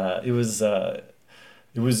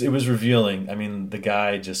was revealing. I mean, the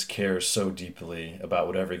guy just cares so deeply about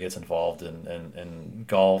whatever he gets involved in, and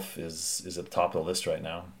golf is at the top of the list right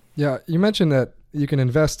now. Yeah, you mentioned that you can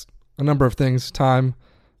invest a number of things, time,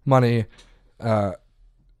 money,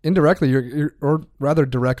 indirectly, or rather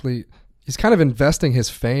directly, he's kind of investing his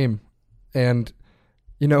fame. And,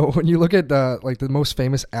 you know, when you look at like the most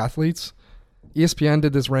famous athletes, ESPN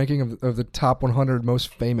did this ranking of the top 100 most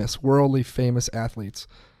famous, worldly famous athletes.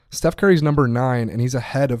 Steph Curry's number 9, and he's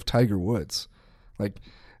ahead of Tiger Woods. Like,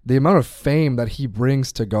 the amount of fame that he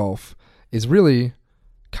brings to golf is really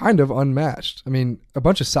kind of unmatched. I mean, a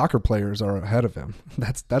bunch of soccer players are ahead of him.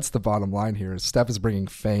 That's the bottom line here. Is Steph is bringing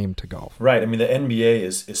fame to golf. Right. I mean, the NBA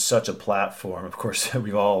is such a platform. Of course,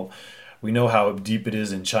 we know how deep it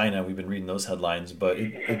is in China. We've been reading those headlines, but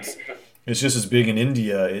it's just as big in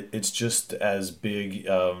India. It's just as big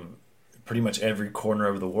pretty much every corner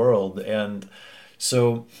of the world. And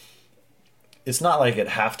so it's not like at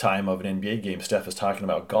halftime of an NBA game, Steph is talking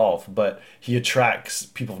about golf, but he attracts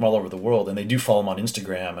people from all over the world, and they do follow him on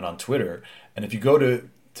Instagram and on Twitter. And if you go to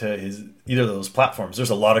his either of those platforms,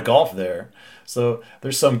 there's a lot of golf there. So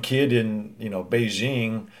there's some kid in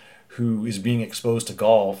Beijing who is being exposed to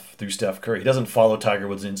golf through Steph Curry. He doesn't follow Tiger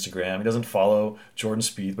Woods' Instagram. He doesn't follow Jordan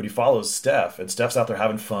Spieth, but he follows Steph, and Steph's out there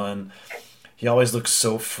having fun. He always looks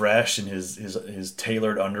so fresh in his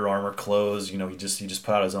tailored Under Armour clothes. He just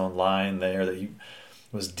put out his own line there that he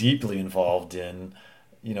was deeply involved in.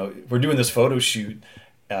 We're doing this photo shoot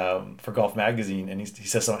for Golf Magazine, and he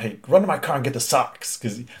says something, hey, run to my car and get the socks,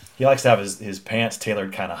 because he likes to have his pants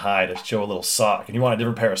tailored kind of high to show a little sock, and he wanted a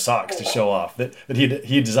different pair of socks to show off that he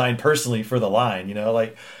had designed personally for the line.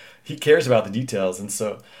 Like he cares about the details, and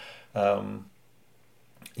so.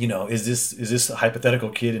 Is this hypothetical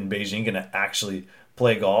kid in Beijing going to actually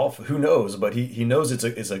play golf? Who knows? But he knows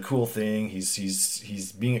it's a cool thing.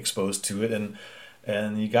 He's being exposed to it,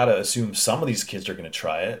 and you got to assume some of these kids are going to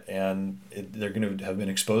try it, and they're going to have been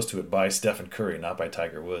exposed to it by Stephen Curry, not by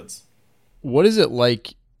Tiger Woods. What is it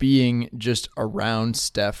like being just around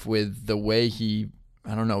Steph with the way he,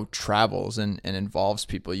 travels and involves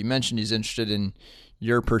people? You mentioned he's interested in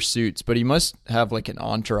your pursuits, but he must have like an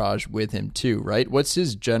entourage with him too, right? What's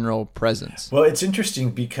his general presence? Well, it's interesting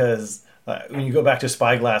because when you go back to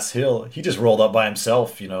Spyglass Hill, he just rolled up by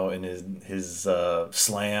himself, in his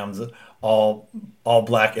slams, all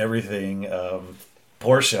black everything,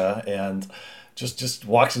 Porsche, and just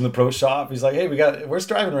walks in the pro shop. He's like, hey, where's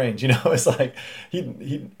the driving range? It's like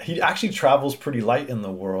he actually travels pretty light in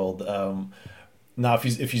the world. Now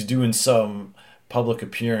if he's doing some public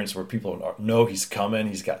appearance where people know he's coming,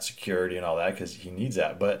 he's got security and all that because he needs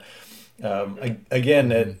that. But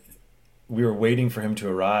we were waiting for him to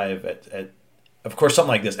arrive at of course, something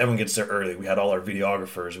like this, everyone gets there early. We had all our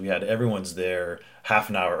videographers, everyone's there half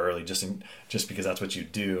an hour early just because that's what you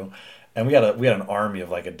do. And we had an army of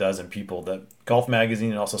like a dozen people, that Golf Magazine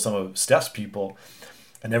and also some of Steph's people,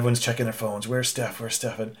 and everyone's checking their phones. Where's Steph?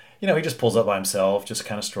 And he just pulls up by himself, just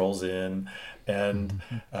kind of strolls in, and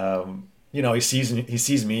he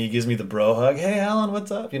sees me, he gives me the bro hug. Hey, Alan,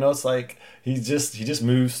 what's up? It's like he just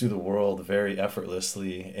moves through the world very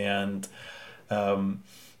effortlessly. And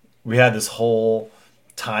we had this whole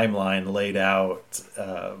timeline laid out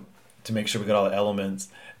to make sure we got all the elements.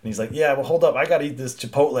 And he's like, yeah, well, hold up, I got to eat this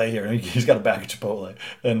Chipotle here. And he's got a bag of Chipotle.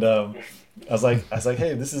 And I was like,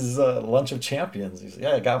 hey, this is lunch of champions. He's like,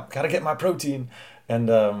 yeah, got to get my protein. And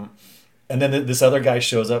then this other guy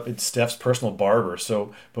shows up. It's Steph's personal barber.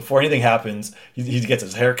 So before anything happens, he gets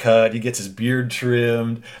his hair cut, he gets his beard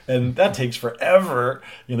trimmed, and that takes forever.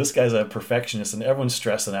 This guy's a perfectionist, and everyone's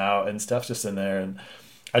stressing out, and Steph's just in there. And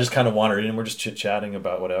I just kind of wandered in. We're just chit-chatting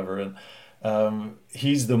about whatever. And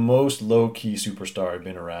he's the most low-key superstar I've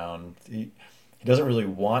been around. He doesn't really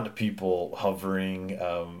want people hovering.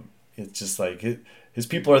 It's just like his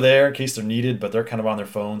people are there in case they're needed, but they're kind of on their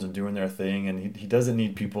phones and doing their thing. And he doesn't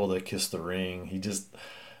need people to kiss the ring.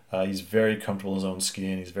 He's very comfortable in his own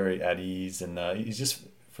skin. He's very at ease, and he's just,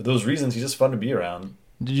 for those reasons, he's just fun to be around.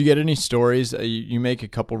 Did you get any stories? You make a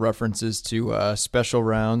couple references to special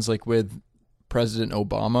rounds, like with President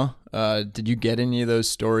Obama. Did you get any of those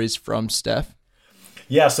stories from Steph?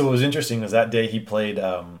 Yeah, so what was interesting was that day he played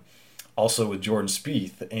also with Jordan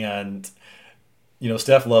Spieth, and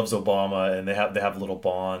Steph loves Obama, and they have a little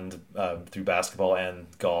bond through basketball and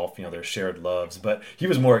golf. Their shared loves. But he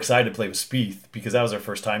was more excited to play with Spieth because that was their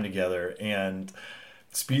first time together, and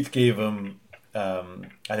Spieth gave him I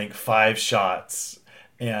think 5 shots.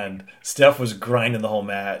 And Steph was grinding the whole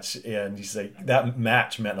match, and he's like, that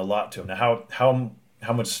match meant a lot to him. Now, how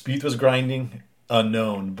much Spieth was grinding,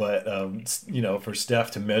 unknown, but for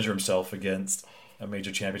Steph to measure himself against a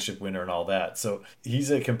major championship winner and all that, so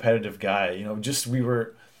he's a competitive guy.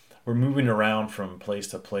 We're moving around from place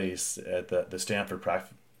to place at the Stanford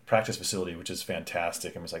practice facility, which is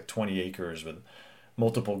fantastic. It's like 20 acres with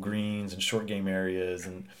multiple greens and short game areas,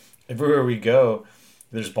 and everywhere we go,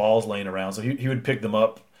 there's balls laying around. So he would pick them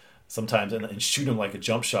up sometimes and shoot them like a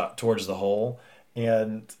jump shot towards the hole.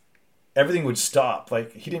 And everything would stop.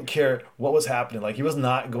 Like, he didn't care what was happening. Like, he was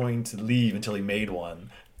not going to leave until he made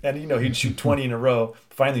one. And, he'd shoot 20 in a row,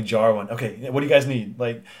 finally jar one. Okay, what do you guys need?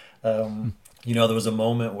 Like, there was a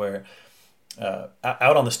moment where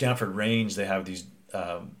out on the Stanford range, they have these,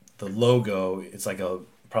 the logo, it's like a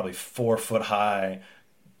probably 4 foot high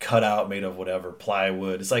cutout made of whatever,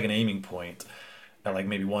 plywood. It's like an aiming point. At like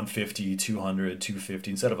maybe 150, 200,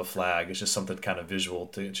 250 instead of a flag. It's just something kind of visual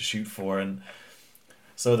to shoot for. And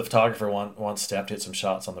so the photographer wants Steph to hit some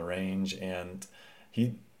shots on the range, and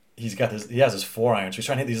he has his 4-iron. So he's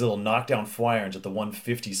trying to hit these little knockdown 4-irons at the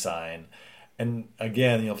 150 sign. And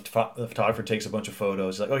again, the photographer takes a bunch of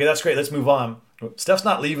photos. He's like, okay, that's great. Let's move on. Steph's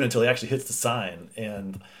not leaving until he actually hits the sign.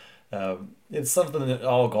 And it's something that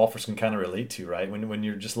all golfers can kind of relate to, right? When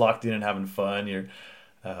you're just locked in and having fun, you're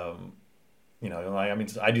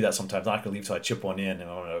I do that sometimes. I'm not gonna leave till I chip one in and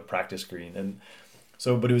on a practice green. And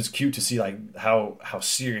so, but it was cute to see like how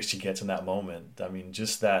serious he gets in that moment.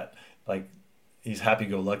 Just that, like, he's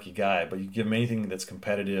happy-go-lucky guy, but you give him anything that's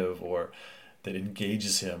competitive or that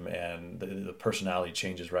engages him, and the personality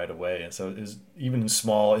changes right away. And so it was, even in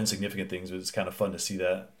small, insignificant things, it was kind of fun to see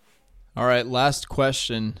that. All right, last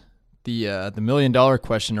question. The $1 million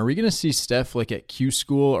question. Are we going to see Steph like at Q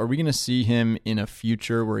School? Are we going to see him in a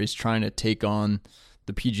future where he's trying to take on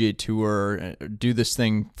the PGA Tour, or do this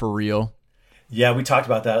thing for real? Yeah, we talked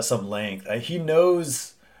about that at some length. He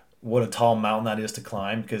knows what a tall mountain that is to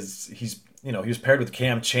climb, because he was paired with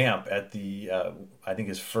Cam Champ at the I think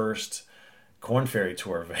his first Korn Ferry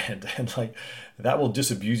Tour event, and like that will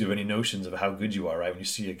disabuse you of any notions of how good you are, right? When you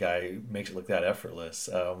see a guy who makes it look that effortless.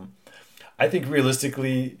 I think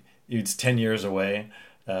realistically, it's 10 years away,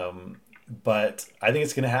 but I think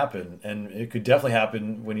it's going to happen, and it could definitely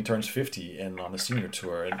happen when he turns 50 and on the senior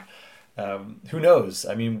tour. And who knows?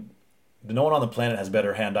 No one on the planet has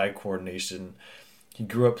better hand-eye coordination. He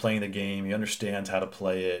grew up playing the game. He understands how to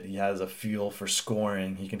play it. He has a feel for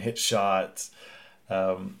scoring. He can hit shots.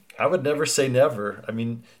 I would never say never.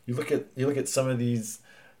 You look at some of these,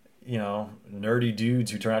 nerdy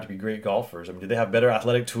dudes who turn out to be great golfers. Do they have better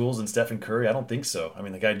athletic tools than Stephen Curry? I don't think so.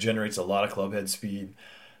 The guy generates a lot of club head speed.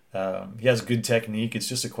 He has good technique. It's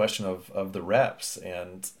just a question of the reps.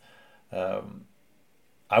 And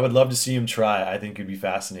I would love to see him try. I think it'd be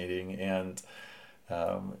fascinating. And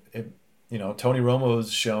Tony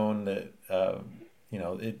Romo's shown that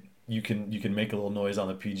you can make a little noise on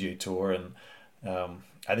the PGA Tour, and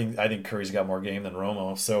I think Curry's got more game than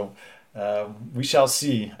Romo. So. We shall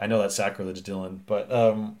see. I know that's sacrilege, Dylan, but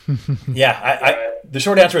the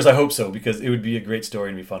short answer is I hope so, because it would be a great story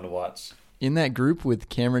and be fun to watch. In that group with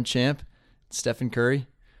Cameron Champ, Stephen Curry,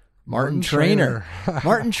 Martin Trainer.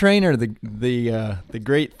 Martin Trainer, the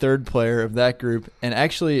great third player of that group. And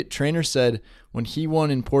actually, Trainer said when he won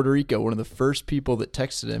in Puerto Rico, one of the first people that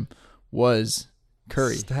texted him was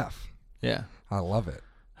Curry. Steph. Yeah. I love it.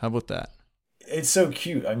 How about that? It's so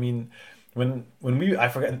cute. I mean,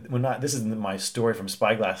 this isn't my story from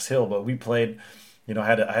Spyglass Hill, but we played, I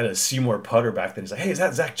had a Seymour putter back then. He's like, hey, is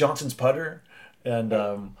that Zach Johnson's putter? And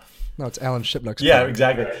no, it's Alan Shipnuck's yeah, putter.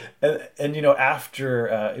 exactly. And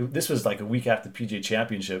after this was like a week after the PGA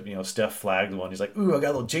Championship, Steph flagged one. He's like, ooh, I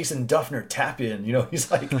got a little Jason Duffner tap in. He's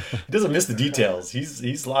like, he doesn't miss the details.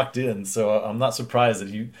 He's locked in. So I'm not surprised that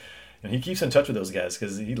he keeps in touch with those guys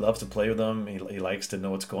because he loves to play with them. He likes to know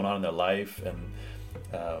what's going on in their life, and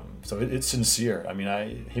so it's sincere. I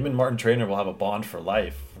mean, him and Martin Trainer will have a bond for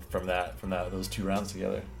life from those 2 rounds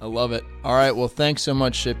together. I love it. All right, well, thanks so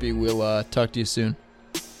much, Shippy. We'll talk to you soon.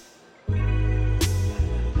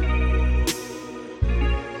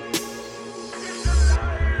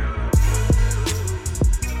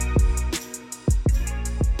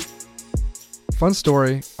 Fun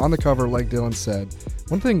story on the cover, like Dylan said.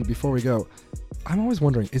 One thing before we go, I'm always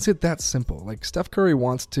wondering, is it that simple? Like Steph Curry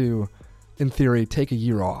wants to, in theory, take a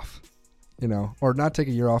year off, or not take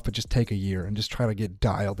a year off, but just take a year and just try to get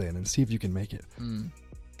dialed in and see if you can make it.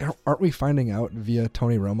 Aren't we finding out via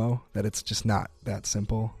Tony Romo that it's just not that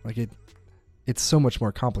simple? Like it's so much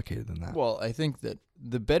more complicated than that. Well, I think that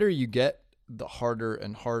the better you get, the harder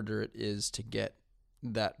and harder it is to get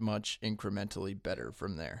that much incrementally better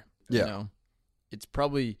from there. Yeah. It's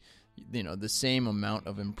probably, the same amount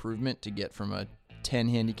of improvement to get from a 10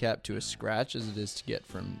 handicap to a scratch as it is to get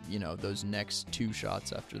from, those next 2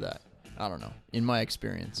 shots after that. I don't know, in my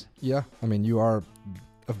experience. Yeah. I mean, you are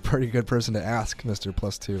a pretty good person to ask, Mr.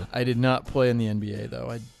 +2. I did not play in the NBA, though.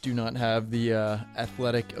 I do not have the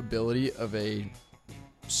athletic ability of a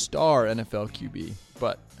star NFL QB.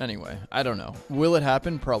 But anyway, I don't know. Will it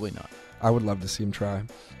happen? Probably not. I would love to see him try.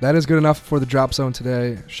 That is good enough for the Drop Zone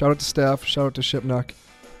today. Shout out to Steph. Shout out to Shipnuck.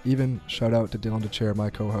 Even shout out to Dylan DeChair,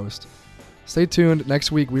 my co-host. Stay tuned.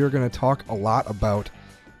 Next week, we are going to talk a lot about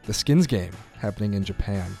the Skins game happening in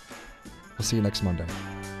Japan. We'll see you next Monday.